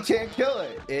 See, you can't kill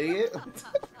it, idiot.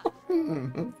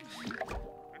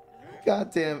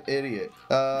 Goddamn idiot.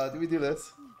 Do we do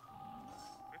this?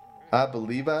 I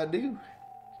believe I do.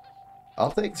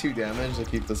 I'll take 2 damage to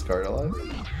keep this card alive.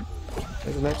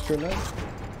 There's an extra knight.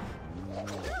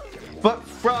 But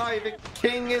Fry, the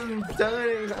king isn't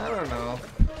done. I don't know.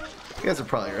 You guys are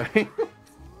probably right.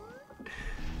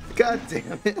 God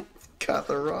damn it. Got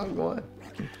the wrong one.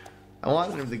 I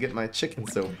wanted him to get my chicken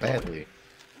so badly.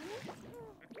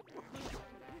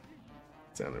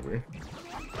 Sounded weird.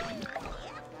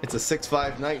 It's a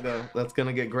 6/5 knight though. That's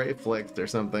gonna get Grave Flicked or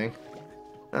something.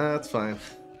 That's fine.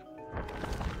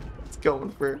 He's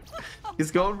going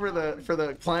for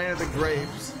the Planet of the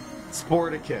Grapes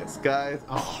Sporticus, guys.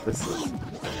 Oh,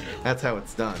 that's how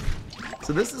it's done.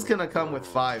 So this is gonna come with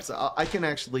 5, so I can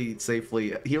actually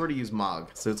safely. He already used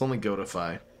Mog, so it's only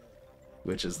Godify,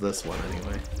 which is this one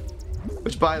anyway.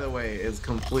 Which, by the way, is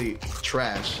complete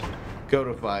trash.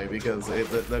 Godify, because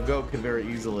the Go can very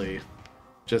easily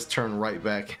just turn right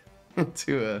back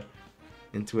into a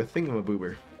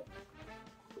thingamaboober.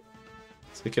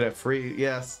 So we could have free.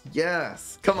 Yes,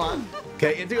 yes. Come on.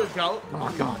 Okay, into a go. Come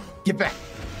on, come on. Get back.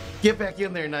 Get back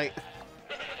in there, knight.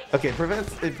 Okay, it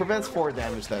prevents 4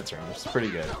 damage that turn, which is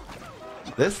pretty good.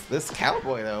 This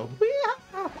cowboy though.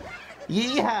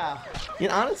 Yeah. You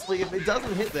know, honestly, if it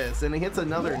doesn't hit this and it hits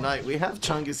another knight, we have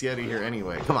Chungus Yeti here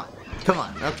anyway. Come on. Come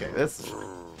on. Okay, this.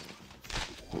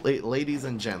 Ladies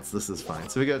and gents, this is fine.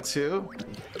 So we go 2.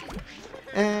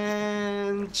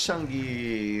 And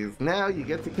Chungies. Now you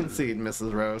get to concede,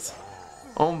 Mrs. Rose.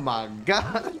 Oh my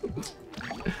god.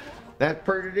 That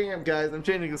per damn, guys. I'm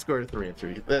changing the score to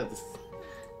 3-3.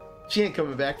 She ain't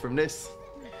coming back from this.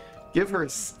 Give her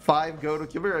 5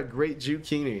 give her a great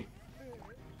Zucchini.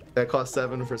 That costs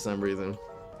 7 for some reason.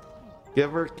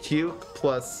 Give her Q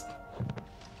plus.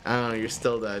 I don't know, you're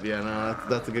still dead. Yeah, no,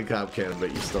 that's a good cop cannon,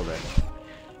 but you're still dead.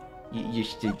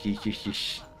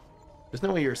 There's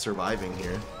no way you're surviving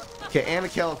here. Okay, and a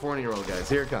California roll, guys.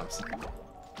 Here it comes.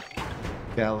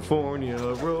 California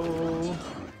roll.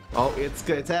 Oh,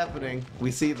 it's happening.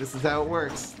 We see this is how it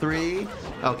works. 3.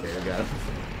 Okay, I got it.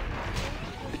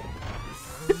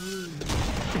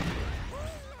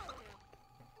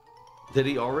 Did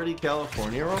he already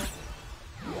California roll?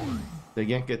 They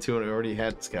can't get to it. It already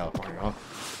had his California roll.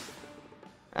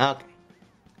 Okay.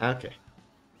 Okay.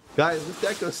 Guys, this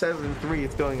deck goes 7-3.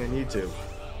 It's going on YouTube.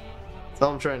 That's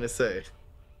all I'm trying to say.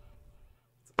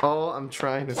 That's all I'm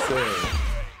trying to say.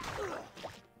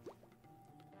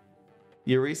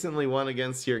 You recently won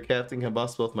against your Captain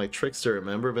Combustible with my Trickster,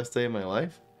 remember? Best day of my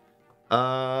life?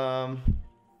 I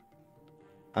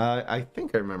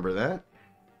think I remember that.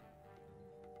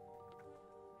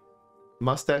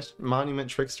 Mustache Monument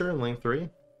Trickster in Lane 3?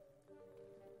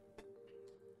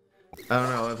 I don't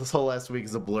know, this whole last week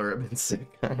is a blur. I've been sick.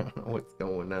 I don't know what's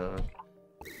going on.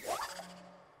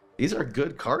 These are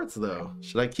good cards, though.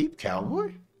 Should I keep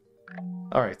Cowboy?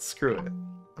 Alright, screw it.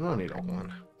 I don't need a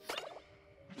 1.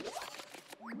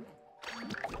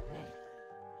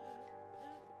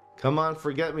 Come on,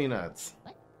 Forget-Me-Nuts.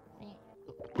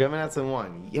 Forget-Me-Nuts in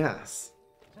 1. Yes.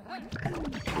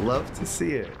 Love to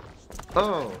see it.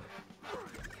 Oh!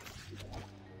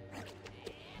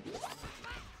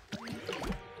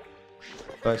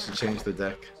 I should change the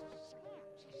deck.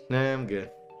 Nah, I'm good.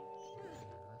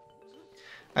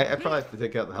 I probably have to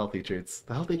take out the healthy treats.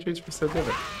 The healthy treats were so good.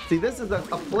 See, this is a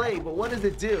play, but what does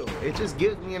it do? It just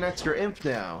gives me an extra imp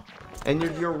now. And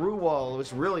your Ruwal, which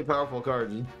is a really powerful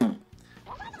card,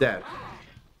 dead.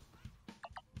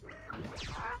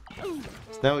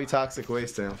 Now we Toxic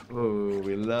Waste him. Ooh,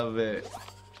 we love it.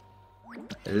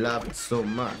 I love it so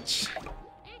much.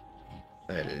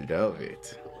 I love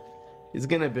it. He's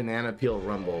gonna banana peel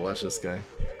rumble. Watch this guy.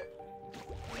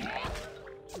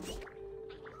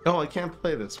 Oh, I can't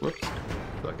play this. Whoops.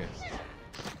 Okay.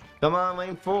 Come on,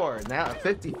 lane 4. Now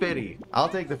 50-50. I'll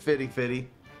take the 50-50.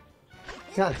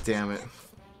 God damn it.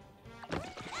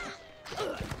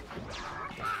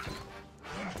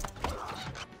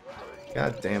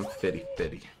 God damn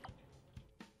 50-50.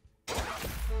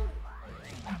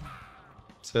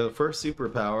 So first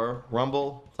superpower,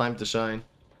 Rumble, Time to Shine,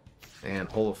 and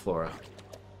Holoflora.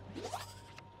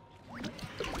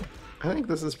 I think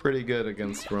this is pretty good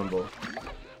against Rumble.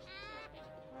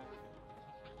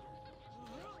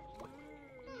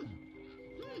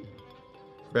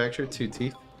 Fracture 2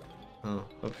 teeth. Oh,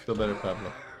 hope you feel better,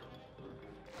 Pablo.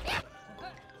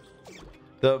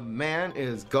 The man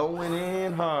is going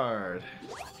in hard.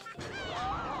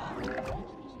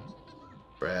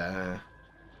 Bruh.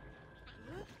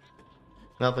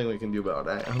 Nothing we can do about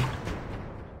that.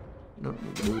 Nothing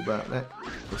we can do about that.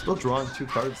 We're still drawing 2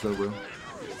 cards though, bro.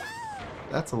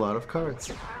 That's a lot of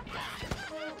cards.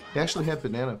 He actually had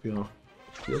banana peel.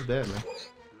 Feels bad, man.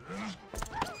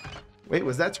 Wait,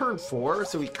 was that turn 4?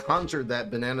 So he conjured that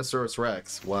Bananasaurus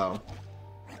Rex. Wow.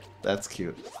 That's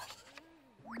cute.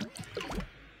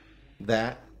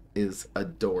 That is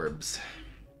adorbs.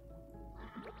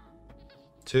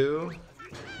 2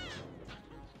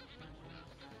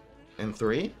 and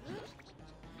 3.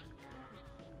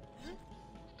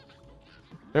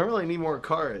 I don't really need more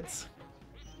cards.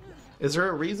 Is there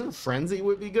a reason Frenzy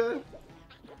would be good?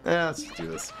 Let's do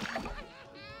this.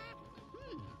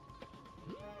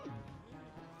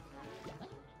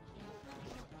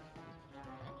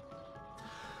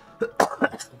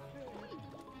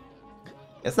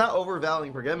 It's not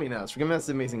overvaluing Forget-Me-Nots. Forget-Me-Nots is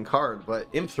an amazing card, but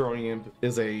Imp Throwing Imp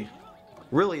is a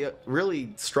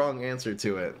really strong answer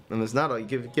to it. And there's not a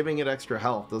giving it extra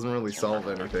health doesn't really solve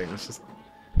anything. It's just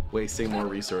wasting more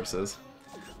resources.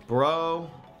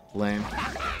 Bro, lame.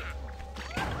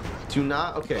 Do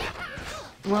not. Okay.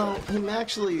 Well, I'm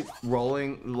actually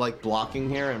rolling, like blocking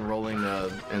here and rolling,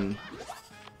 and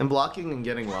blocking and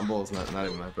getting Rumble is not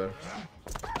even that bad.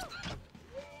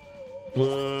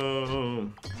 Whoa.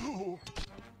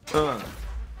 I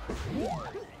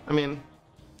mean,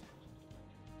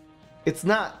 it's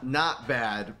not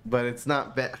bad, but it's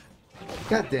not bad.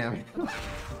 God damn it.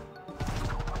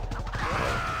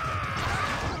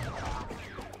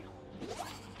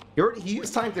 He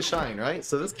used Time to Shine, right?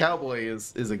 So this Cowboy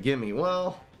is a gimme.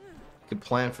 Well, could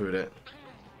Plant Food it.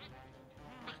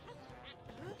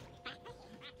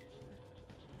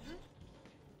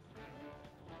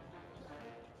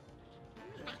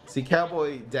 See,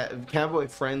 Cowboy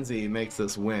Frenzy makes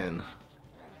us win.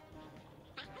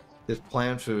 This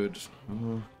Plant Food.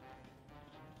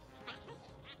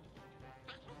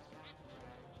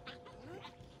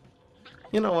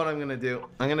 You know what I'm gonna do?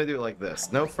 I'm gonna do it like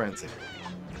this. No Frenzy.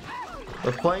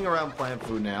 We're playing around Plant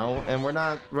Food now, and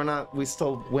we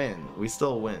still win. We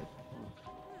still win.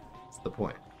 That's the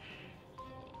point.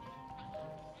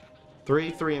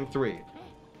 3, 3, and 3.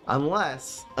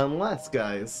 Unless,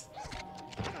 guys.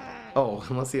 Oh,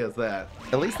 unless he has that.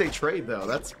 At least they trade though.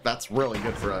 That's really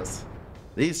good for us.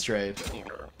 These trade.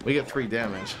 We get 3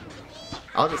 damage.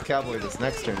 I'll just Cowboy this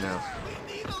next turn now.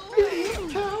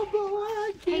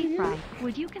 Hey Fry,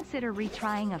 would you consider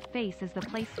retrying a face as the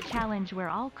place challenge where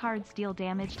all cards deal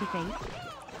damage to face?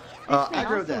 This may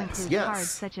aggro also decks, include yes.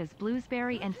 cards such as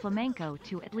Bluesberry and Flamenco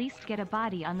to at least get a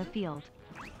body on the field.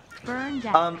 Burn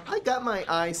down. I got my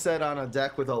eye set on a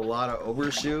deck with a lot of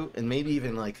overshoot and maybe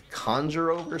even like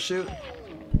conjure overshoot.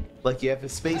 Like you have a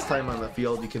space time on the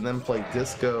field, you can then play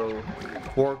disco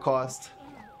 4-cost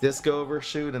disco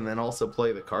overshoot and then also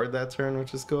play the card that turn,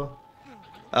 which is cool.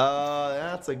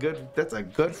 That's a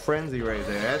good frenzy right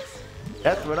there.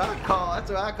 That's what I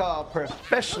call a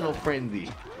professional frenzy.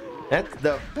 That's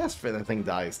the best for that thing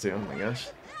dies too. Oh my gosh.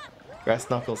 Grass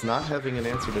Knuckles not having an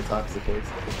answer to Toxicate.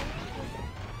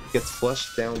 Gets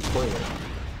flushed down toilet.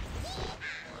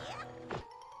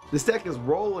 This deck is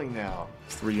rolling now.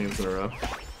 It's 3 games in a row.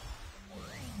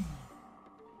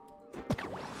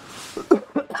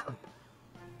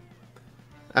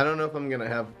 I don't know if I'm gonna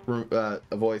have a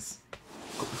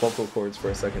vocal cords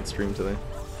for a second stream today.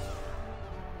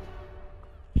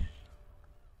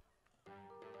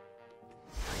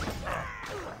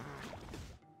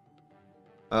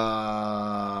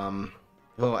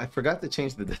 Oh, I forgot to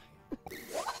change the.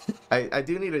 I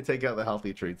do need to take out the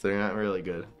healthy treats. They're not really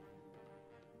good.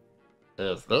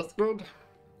 Is this good?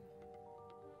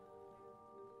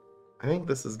 I think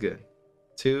this is good.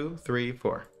 2, 3,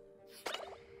 4.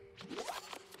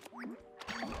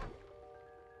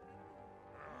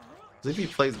 If he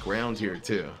plays ground here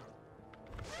too.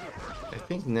 I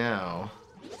think now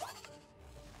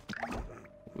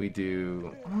we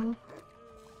do.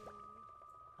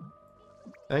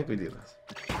 I think we do this.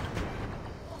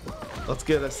 Let's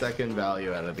get a second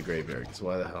value out of the graveyard, because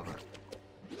why the hell not?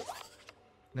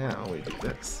 Now we do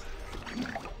this.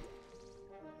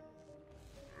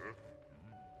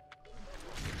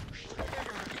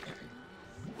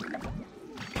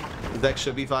 The deck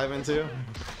should be 5 and 2.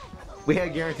 We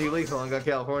had guaranteed lethal and got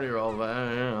California roll, but I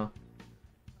don't know.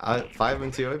 5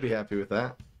 and 2, I'd be happy with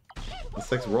that. This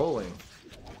deck's rolling.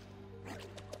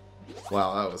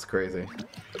 Wow, that was crazy.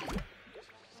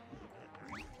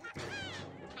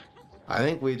 I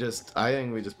think we just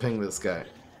ping this guy.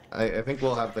 I think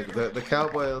we'll have the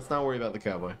cowboy. Let's not worry about the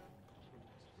cowboy.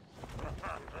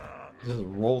 Just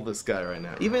roll this guy right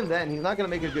now. Even then, he's not gonna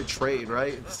make a good trade,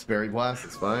 right? It's Berry Blast,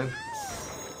 it's fine.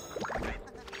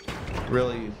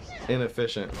 Really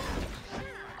inefficient.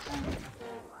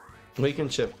 We can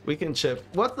chip. We can chip.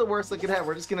 What's the worst that could happen?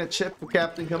 We're just gonna chip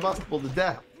Captain Combustible to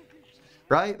death,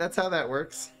 right? That's how that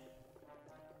works.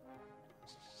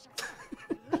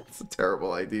 That's a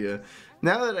terrible idea.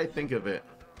 Now that I think of it,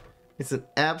 it's an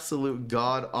absolute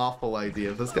god-awful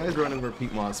idea. If this guy's running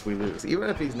Repeat Moss, we lose. Even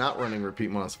if he's not running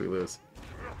Repeat Moss, we lose.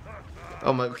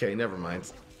 Oh my, okay, never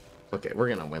mind. Okay, we're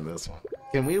gonna win this one.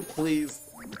 Can we please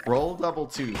roll double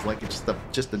 2s like it's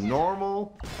just a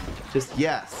normal, just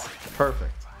yes,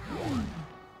 perfect.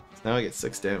 So now I get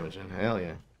 6 damage in, hell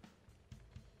yeah.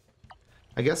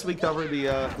 I guess we cover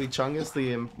the, we Chungus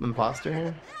the imposter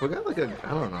here. We got like a,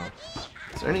 I don't know.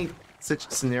 Is there any such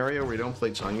scenario where we don't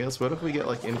play Chungus? What if we get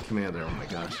like Imp Commander? Oh my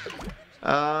gosh.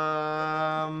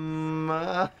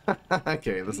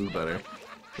 Okay, this is better.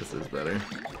 This is better.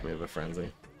 We have a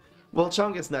frenzy. Well,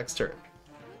 Chungus next turn.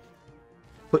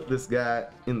 Put this guy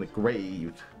in the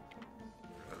grave.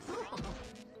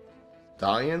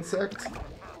 Die Insect?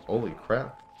 Holy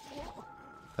crap.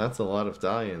 That's a lot of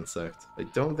Die Insect. I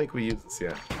don't think we use this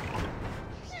yet.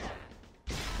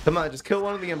 Come on, just kill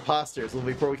one of the imposters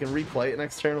before we can replay it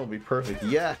next turn. Will be perfect.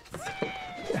 Yes!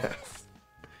 Yes!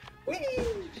 Whee!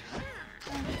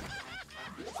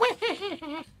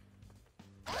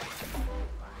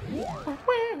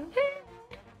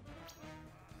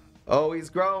 Oh, he's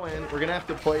growing. We're gonna have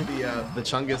to play the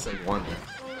Chungus in 1.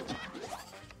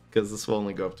 Because this will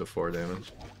only go up to 4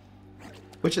 damage.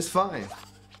 Which is fine.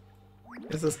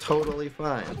 This is totally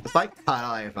fine. It's like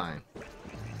totally fine.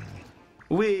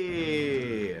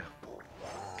 Wee!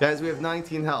 Guys, we have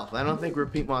 19 health. I don't think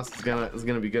Repeat Moss is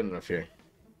gonna be good enough here.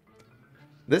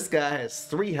 This guy has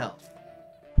 3 health.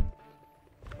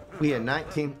 We had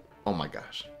 19. Oh my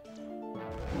gosh.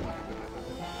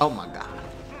 Oh my god.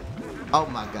 Oh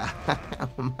my god.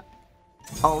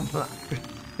 Oh my.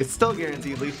 It's still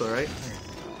guaranteed lethal, right?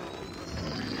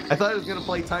 I thought he was gonna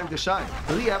play Time to Shine.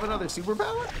 Does he have another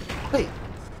superpower? Wait.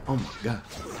 Oh my god.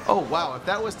 Oh wow, if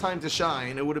that was Time to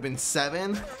Shine, it would have been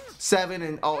 7. 7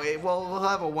 and oh, well, we'll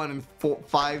have a 1 in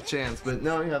 5 chance, but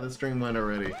no, we have the stream win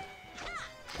already.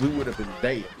 We would have been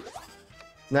dead.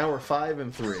 Now we're 5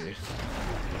 and 3.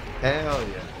 Hell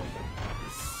yeah.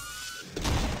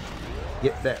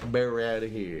 Get that bear out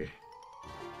of here.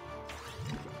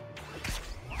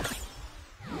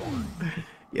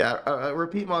 Yeah,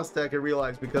 Repeat Moss deck, I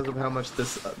realized because of how much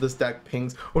this deck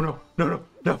pings. Oh no, no, no,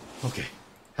 no. Okay.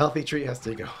 Healthy Tree has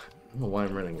to go. I don't know why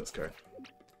I'm running this card.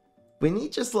 We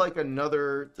need just like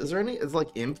another. Is there any? Is like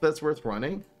Imp that's worth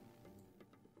running?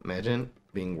 Imagine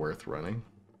being worth running.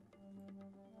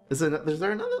 Is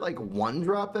there another like one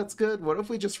drop that's good? What if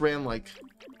we just ran like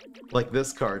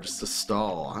this card just to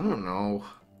stall? I don't know.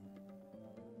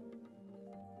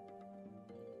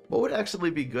 What would actually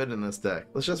be good in this deck?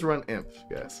 Let's just run Imp,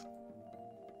 guys.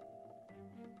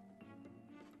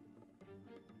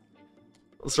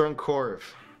 Let's run Corv.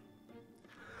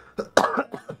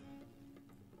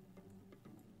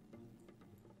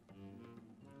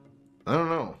 I don't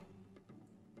know.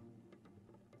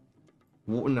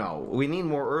 No, we need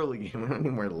more early game. We don't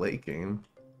need more late game.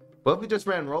 What if we just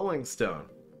ran Rolling Stone?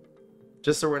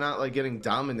 Just so we're not like getting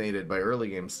dominated by early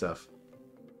game stuff.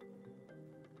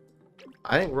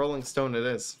 I think Rolling Stone it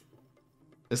is.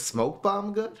 Is Smoke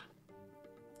Bomb good?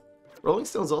 Rolling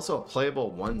Stone's also a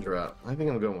playable one drop. I think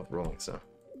I'm going with Rolling Stone.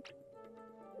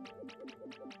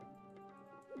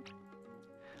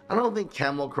 I don't think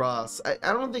Camel Cross.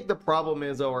 I don't think the problem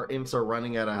is our imps are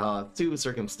running out of health. It's too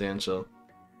circumstantial.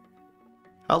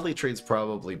 Healthy Trade's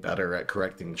probably better at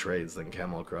correcting trades than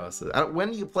Camel Cross is.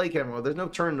 When do you play Camel? There's no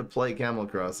turn to play Camel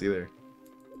Cross either.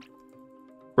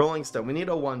 Rolling Stone. We need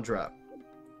a one drop.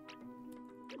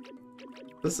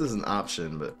 This is an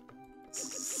option, but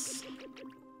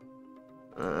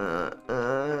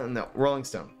no, Rolling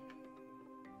Stone.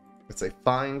 It's a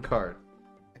fine card.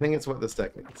 I think it's what this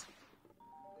deck needs.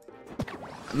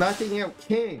 I'm not taking out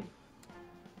King.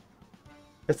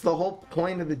 It's the whole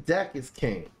point of the deck is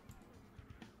King.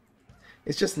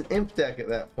 It's just an imp deck at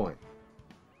that point.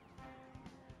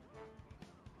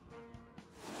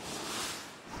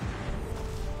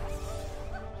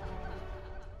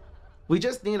 We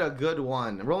just need a good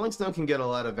one. Rolling Stone can get a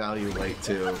lot of value late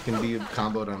too. It can be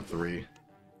comboed on 3.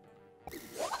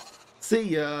 See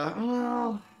ya.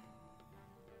 Well,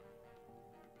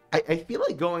 I feel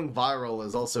like going viral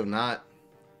is also not...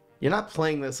 You're not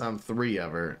playing this on 3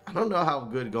 ever. I don't know how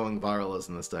good going viral is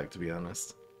in this deck, to be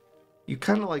honest. You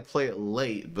kind of like play it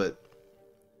late, but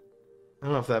I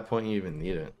don't know if at that point you even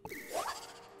need it.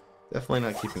 Definitely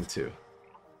not keeping 2.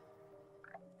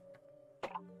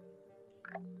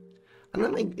 I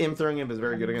don't think Imp throwing Imp is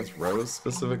very good against Rose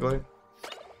specifically.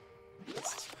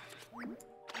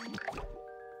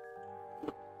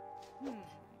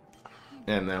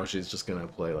 And now she's just gonna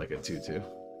play like a 2-2.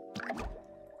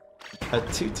 A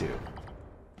 2-2.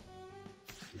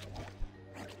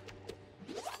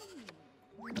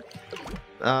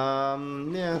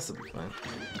 Yeah, this will be fine.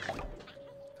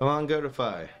 Come on, go to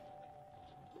 5.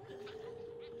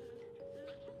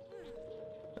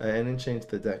 I didn't change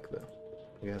the deck though.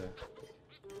 We gotta.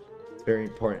 It's very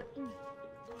important.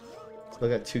 Still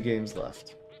got 2 games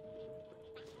left.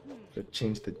 Gotta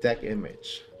change the deck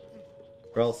image.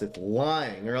 Or else it's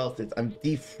lying, or else it's I'm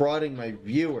defrauding my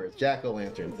viewers.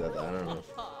 Jack-o'-lantern said that. I don't know.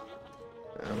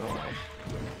 I don't know why.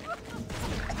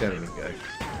 It's kind of a guy.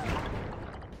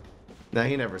 Nah,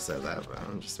 he never said that, but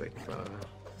I'm just making fun of him.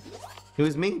 He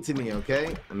was mean to me,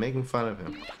 okay? I'm making fun of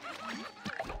him.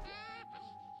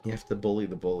 You have to bully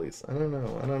the bullies. I don't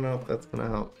know. I don't know if that's gonna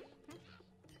help.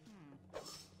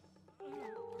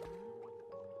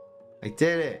 I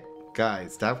did it!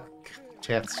 Guys, stop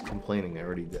chat's complaining. I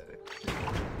already did it.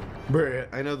 Bruh,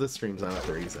 I know this stream's on a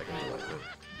 30-second delay.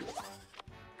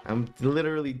 I'm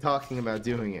literally talking about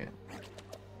doing it.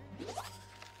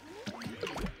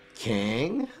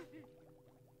 King?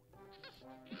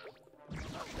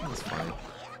 That's fine.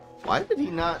 Why did he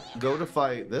not go to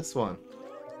fight this one?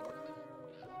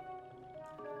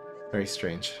 Very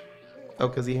strange. Oh,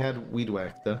 because he had Weed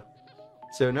Whack, though.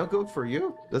 So no go for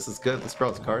you? This is good. Let's draw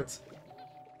his cards.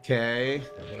 Okay.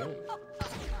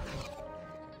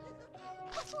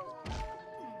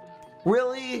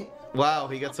 Really? Wow,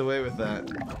 he gets away with that.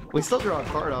 We still draw a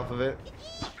card off of it.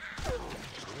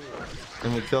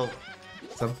 And we kill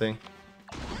something.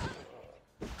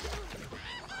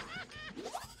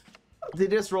 They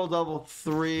just roll double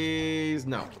 3s.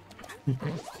 No.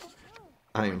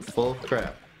 I am full of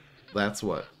crap. That's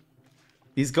what.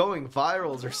 These going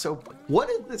virals are so... What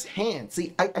is this hand?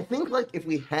 See, I think like if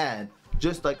we had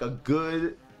just like a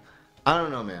good... I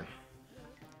don't know, man.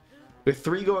 With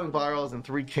 3 going virals and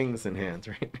 3 kings in hand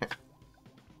right now.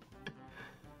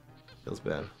 Feels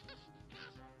bad.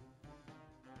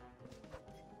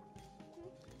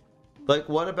 Like,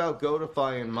 what about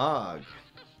Godify and Mog?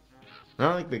 I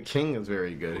don't think the king is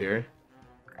very good here.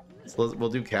 So we'll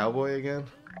do Cowboy again.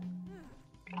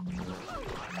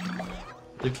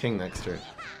 Do king next turn.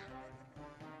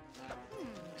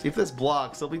 See if this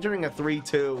blocks. They'll be turning a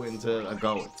 3-2 into a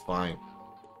go. It's fine.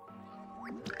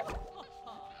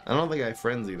 I don't think I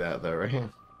frenzy that though, right? I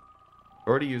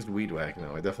already used Weed Whack.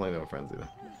 No, I definitely don't frenzy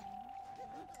that.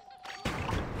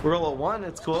 If we roll a 1,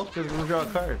 it's cool because we draw a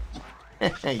card.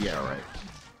 Yeah, right.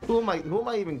 Who am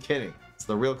I even kidding? It's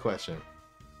the real question.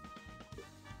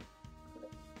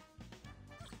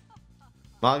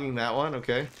 Mogging that one,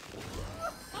 okay.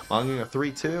 Mogging a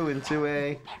 3-2 into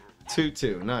a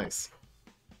 2-2. Nice.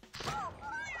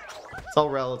 It's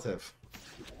all relative.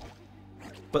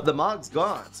 But the Mog's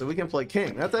gone, so we can play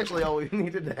King. That's actually all we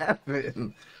needed to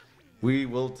happen. We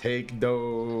will take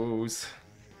those.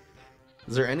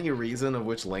 Is there any reason of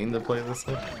which lane to play this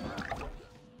in?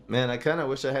 Man, I kind of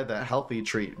wish I had that healthy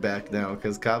treat back now,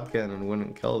 because Cob Cannon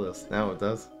wouldn't kill this. Now it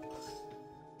does.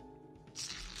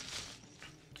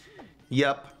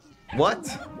 Yep. What?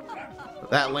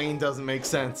 That lane doesn't make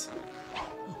sense.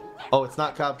 Oh, it's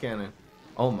not Cob Cannon.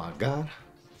 Oh my god.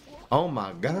 Oh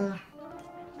my god.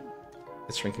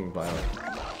 It's shrinking Violet.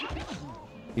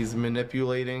 He's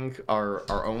manipulating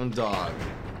our own dog.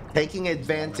 Taking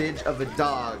advantage of a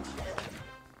dog.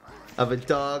 Of a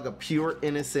dog, a pure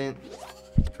innocent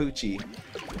Poochie.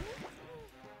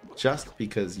 Just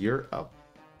because you're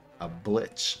a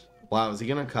blitch. Wow, is he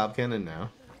gonna Cob Cannon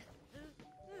now?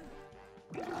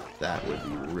 That would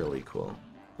be really cool.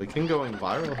 We can going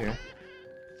viral here.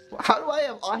 How do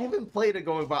I haven't played a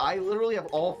going viral. I literally have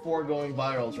all 4 going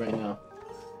virals right now.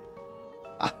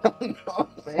 I don't know,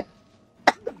 man.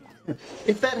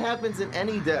 If that happens in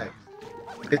any deck,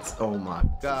 it's, oh my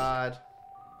god.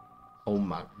 Oh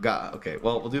my god. Okay,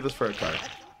 well, we'll do this for a card.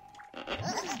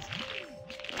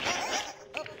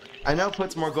 I know it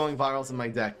puts more going virals in my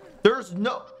deck. There's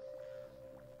no...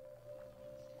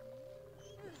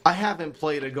 I haven't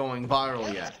played a going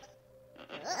viral yet.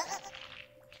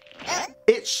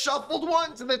 It shuffled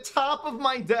one to the top of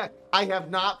my deck. I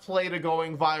have not played a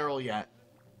going viral yet.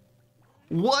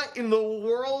 What in the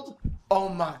world? Oh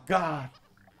my god.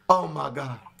 Oh my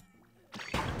god.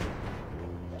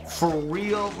 For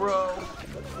real, bro?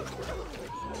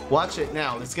 Watch it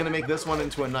now. It's gonna make this one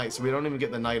into a knight, so we don't even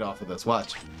get the knight off of this.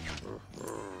 Watch.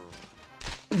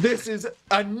 This is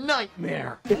a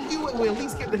nightmare. If you would at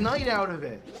least get the knight out of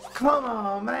it. Come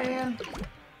on, man.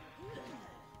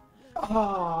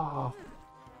 Oh.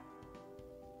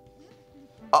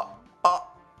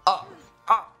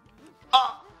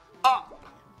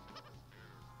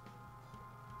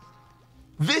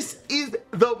 This is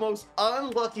the most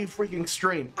unlucky freaking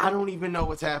stream. I don't even know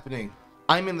what's happening.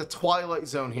 I'm in the twilight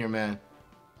zone here, man.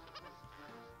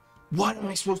 What am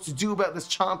I supposed to do about this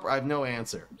chomper? I have no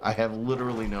answer. I have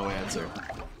literally no answer.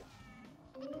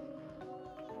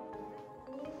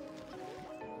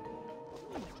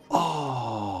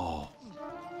 Oh.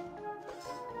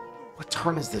 What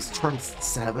turn is this? Turn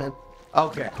 7?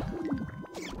 Okay.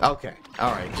 Okay.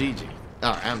 Alright, GG.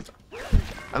 Alright,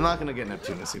 I'm not gonna get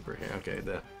Neptuna Super here. Okay,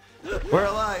 we're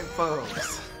alive,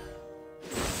 folks.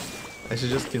 I should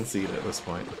just concede at this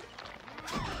point.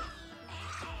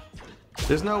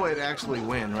 There's no way to actually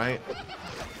win, right?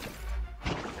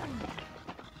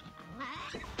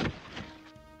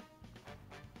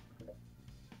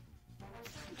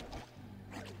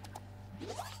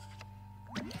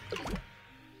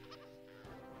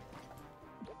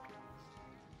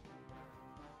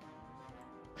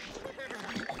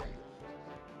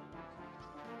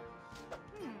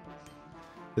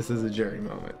 This is a Jerry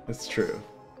moment. It's true.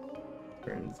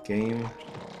 Turns game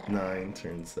 9,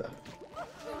 turn 7.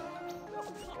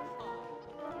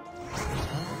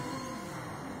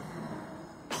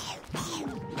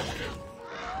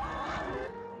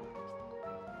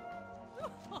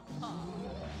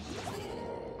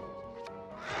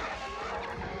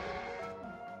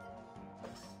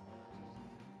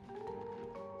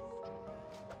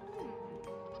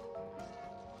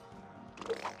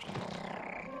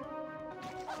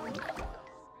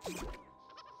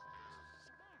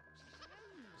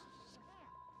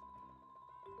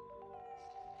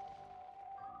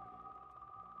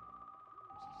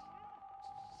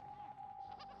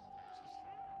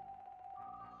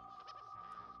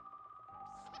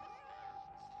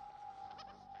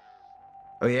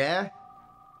 Oh yeah?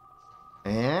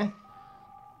 Eh?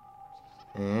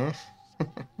 Eh?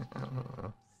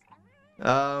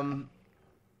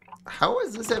 How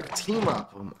is this a team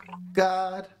up? Oh my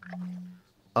god.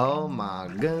 Oh my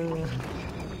god.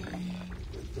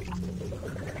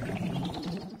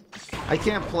 I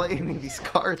can't play any of these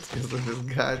cards because of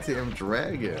this goddamn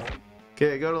dragon.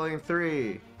 Okay, go to lane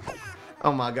 3.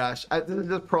 Oh my gosh. This is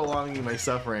just prolonging my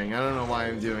suffering. I don't know why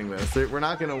I'm doing this. We're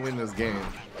not going to win this game.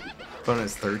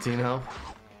 Bonus 13 health.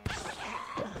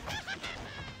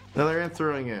 No, they're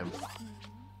throwing him.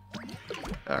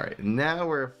 Alright, now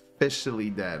we're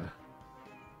officially dead.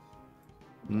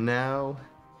 Now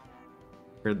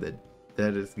we're the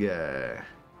deadest guy.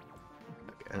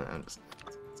 Okay, I'm just...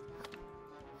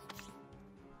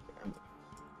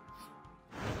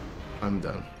 I'm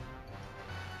done.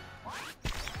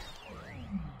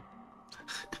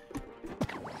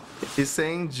 Is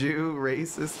saying Jew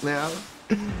racist now?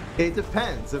 It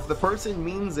depends. If the person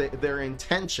means it, their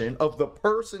intention of the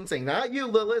person saying, not you,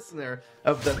 the listener,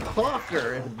 of the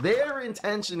talker, if their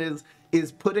intention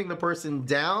is putting the person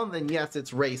down, then yes,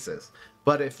 it's racist.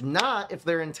 But if not, if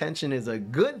their intention is a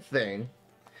good thing,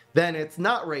 then it's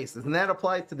not racist. And that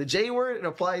applies to the J word, it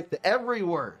applies to every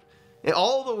word. And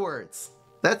all the words.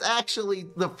 That's actually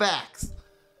the facts.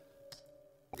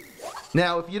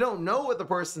 Now, if you don't know what the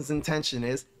person's intention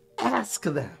is, ask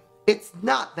them. It's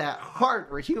not that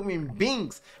hard. We're human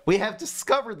beings. We have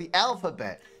discovered the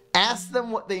alphabet. Ask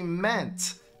them what they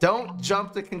meant. Don't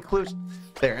jump to conclusions.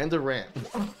 There, end of rant.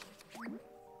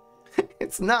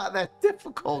 It's not that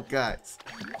difficult, guys.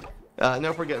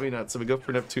 No forget-me-nots, so we go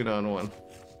for Neptuna on 1.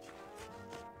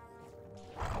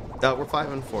 We're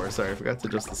 5 and 4. Sorry, I forgot to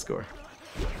adjust the score.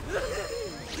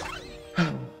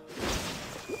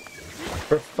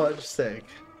 For fudge's sake.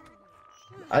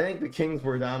 I think the Kings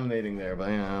were dominating there, but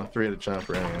you know, 3 at a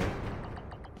chomper anyway.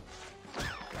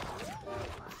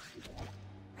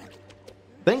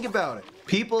 Think about it.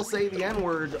 People say the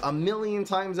N-word a million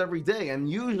times every day, and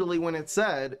usually when it's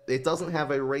said, it doesn't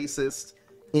have a racist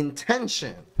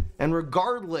intention. And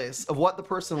regardless of what the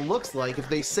person looks like, if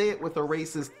they say it with a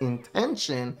racist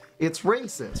intention, it's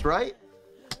racist, right?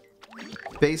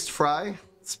 Based fry,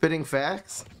 spitting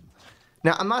facts.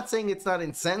 Now, I'm not saying it's not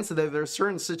insensitive. There are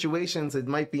certain situations it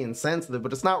might be insensitive,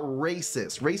 but it's not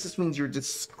racist. Racist means you're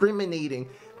discriminating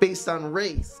based on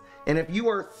race. And if you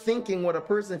are thinking what a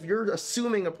person, if you're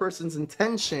assuming a person's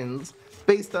intentions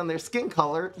based on their skin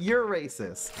color, you're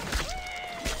racist.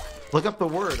 Look up the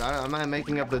word. I'm not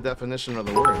making up the definition of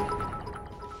the word.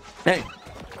 Hey.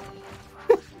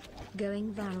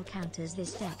 Going viral counters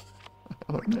this deck.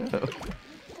 Oh no.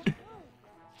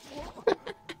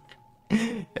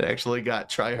 It actually got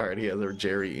tryhard. He has a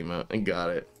Jerry emote and got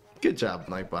it. Good job,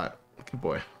 Nightbot. Good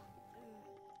boy.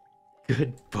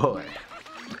 Good boy.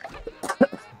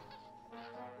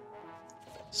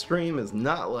 Stream is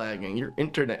not lagging. Your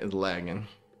internet is lagging.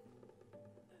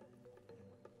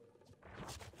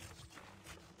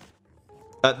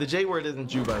 The J word isn't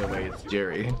Jew, by the way. It's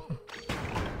Jerry.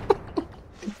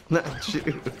 Not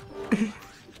Jew.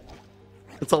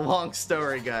 It's a long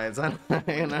story, guys. I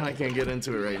can't get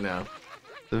into it right now.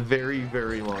 It's a very,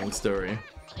 very long story.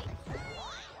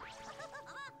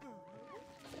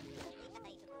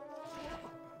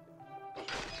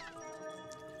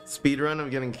 Speedrun of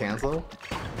getting canceled?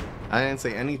 I didn't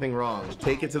say anything wrong.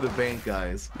 Take it to the bank,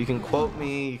 guys. You can quote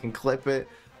me, you can clip it.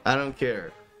 I don't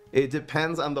care. It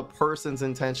depends on the person's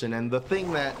intention. And the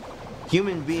thing that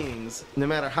human beings, no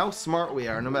matter how smart we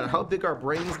are, no matter how big our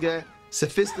brains get,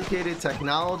 sophisticated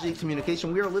technology,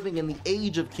 communication, we are living in the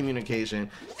age of communication.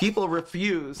 People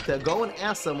refuse to go and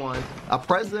ask someone, a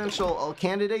presidential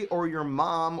candidate or your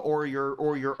mom or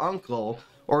your uncle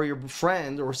or your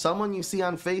friend or someone you see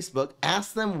on Facebook,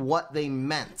 ask them what they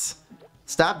meant.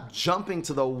 Stop jumping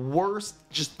to the worst,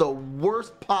 just the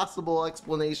worst possible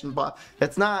explanation.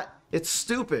 It's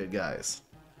stupid, guys.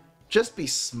 Just be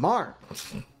smart.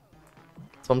 That's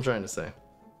what I'm trying to say.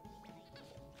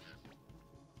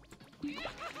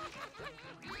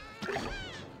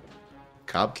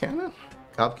 Cobb Cannon?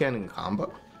 Cobb Cannon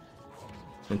combo?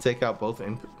 And take out both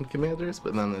Imp commanders,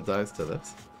 but then it dies to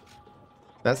this.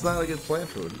 That's not a good plan,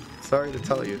 food. Sorry to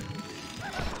tell you.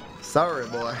 Sorry,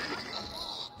 boy.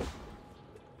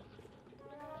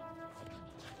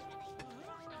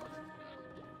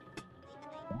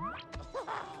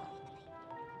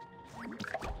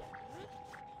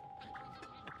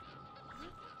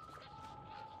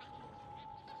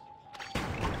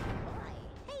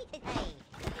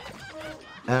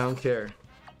 I don't care.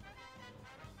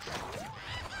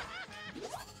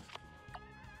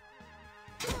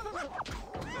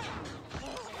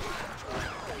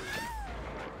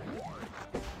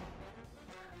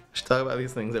 Should talk about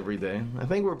these things every day. I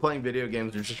think we're playing video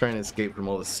games. We're just trying to escape from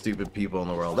all the stupid people in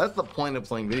the world. That's the point of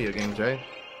playing video games, right?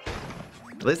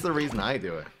 At least the reason I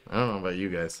do it. I don't know about you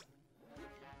guys.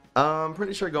 I'm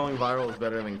pretty sure going viral is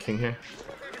better than King here.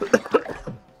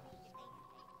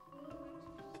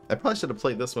 I probably should have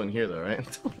played this one here, though, right?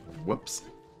 Whoops.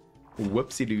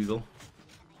 Whoopsie doozle.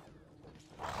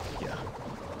 Yeah.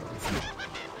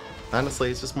 Honestly,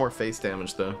 it's just more face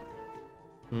damage, though.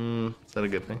 Is that a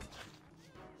good thing?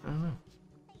 I don't know.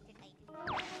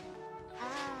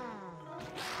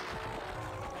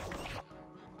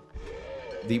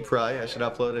 Deep Fry. I should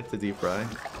upload it to Deep Fry.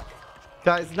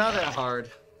 Guys, it's not that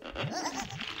hard.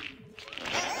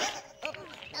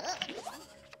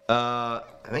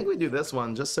 I think we do this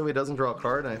one just so he doesn't draw a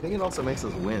card, and I think it also makes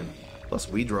us win. Plus,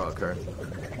 we draw a card.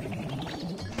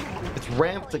 It's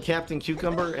ramp to Captain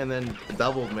Cucumber and then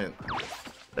double mint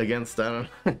against, I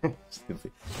don't know.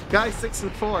 Guys, 6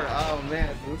 and 4. Oh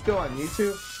man, let's go on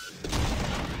YouTube.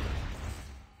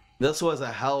 This was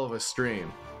a hell of a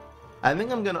stream. I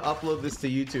think I'm gonna upload this to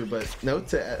YouTube, but note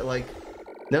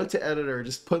to editor,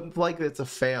 just put like it's a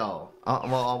fail.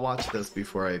 I'll watch this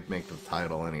before I make the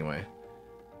title anyway.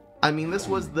 I mean, this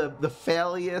was the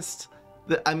failiest.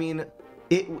 I mean,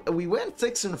 we went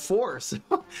 6 and 4, so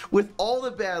with all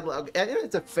the bad luck, and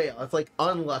it's a fail. It's like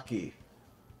unlucky.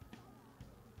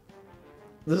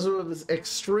 This was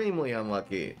extremely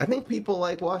unlucky. I think people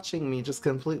like watching me just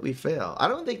completely fail. I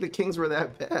don't think the Kings were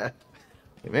that bad.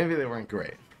 Maybe they weren't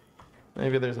great.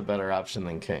 Maybe there's a better option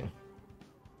than King.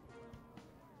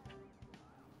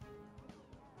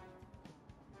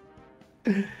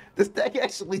 This deck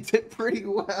actually did pretty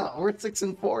well. We're 6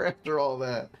 and 4 after all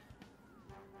that.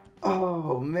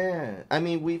 Oh man. I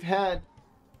mean, we had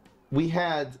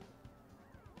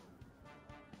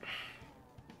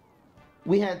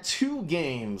 2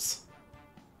 games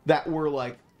that were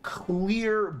like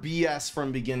clear BS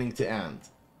from beginning to end.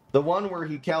 The one where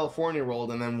he California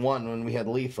rolled and then won when we had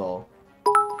lethal.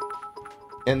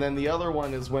 And then the other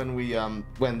one is when we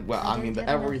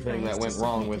everything that went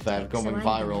wrong with that going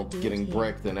viral, getting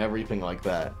bricked and everything like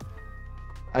that.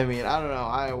 I mean, I don't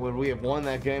know. Would we have won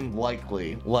that game?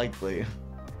 Likely.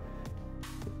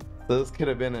 So this could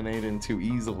have been an 8 and 2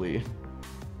 easily.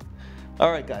 All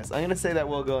right, guys. I'm gonna say that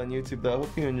will go on YouTube though. I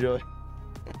hope you enjoy.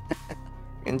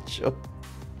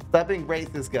 Stop being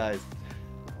racist, guys.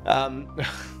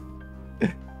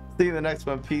 See you in the next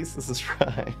one. Peace. This is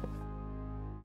Fry.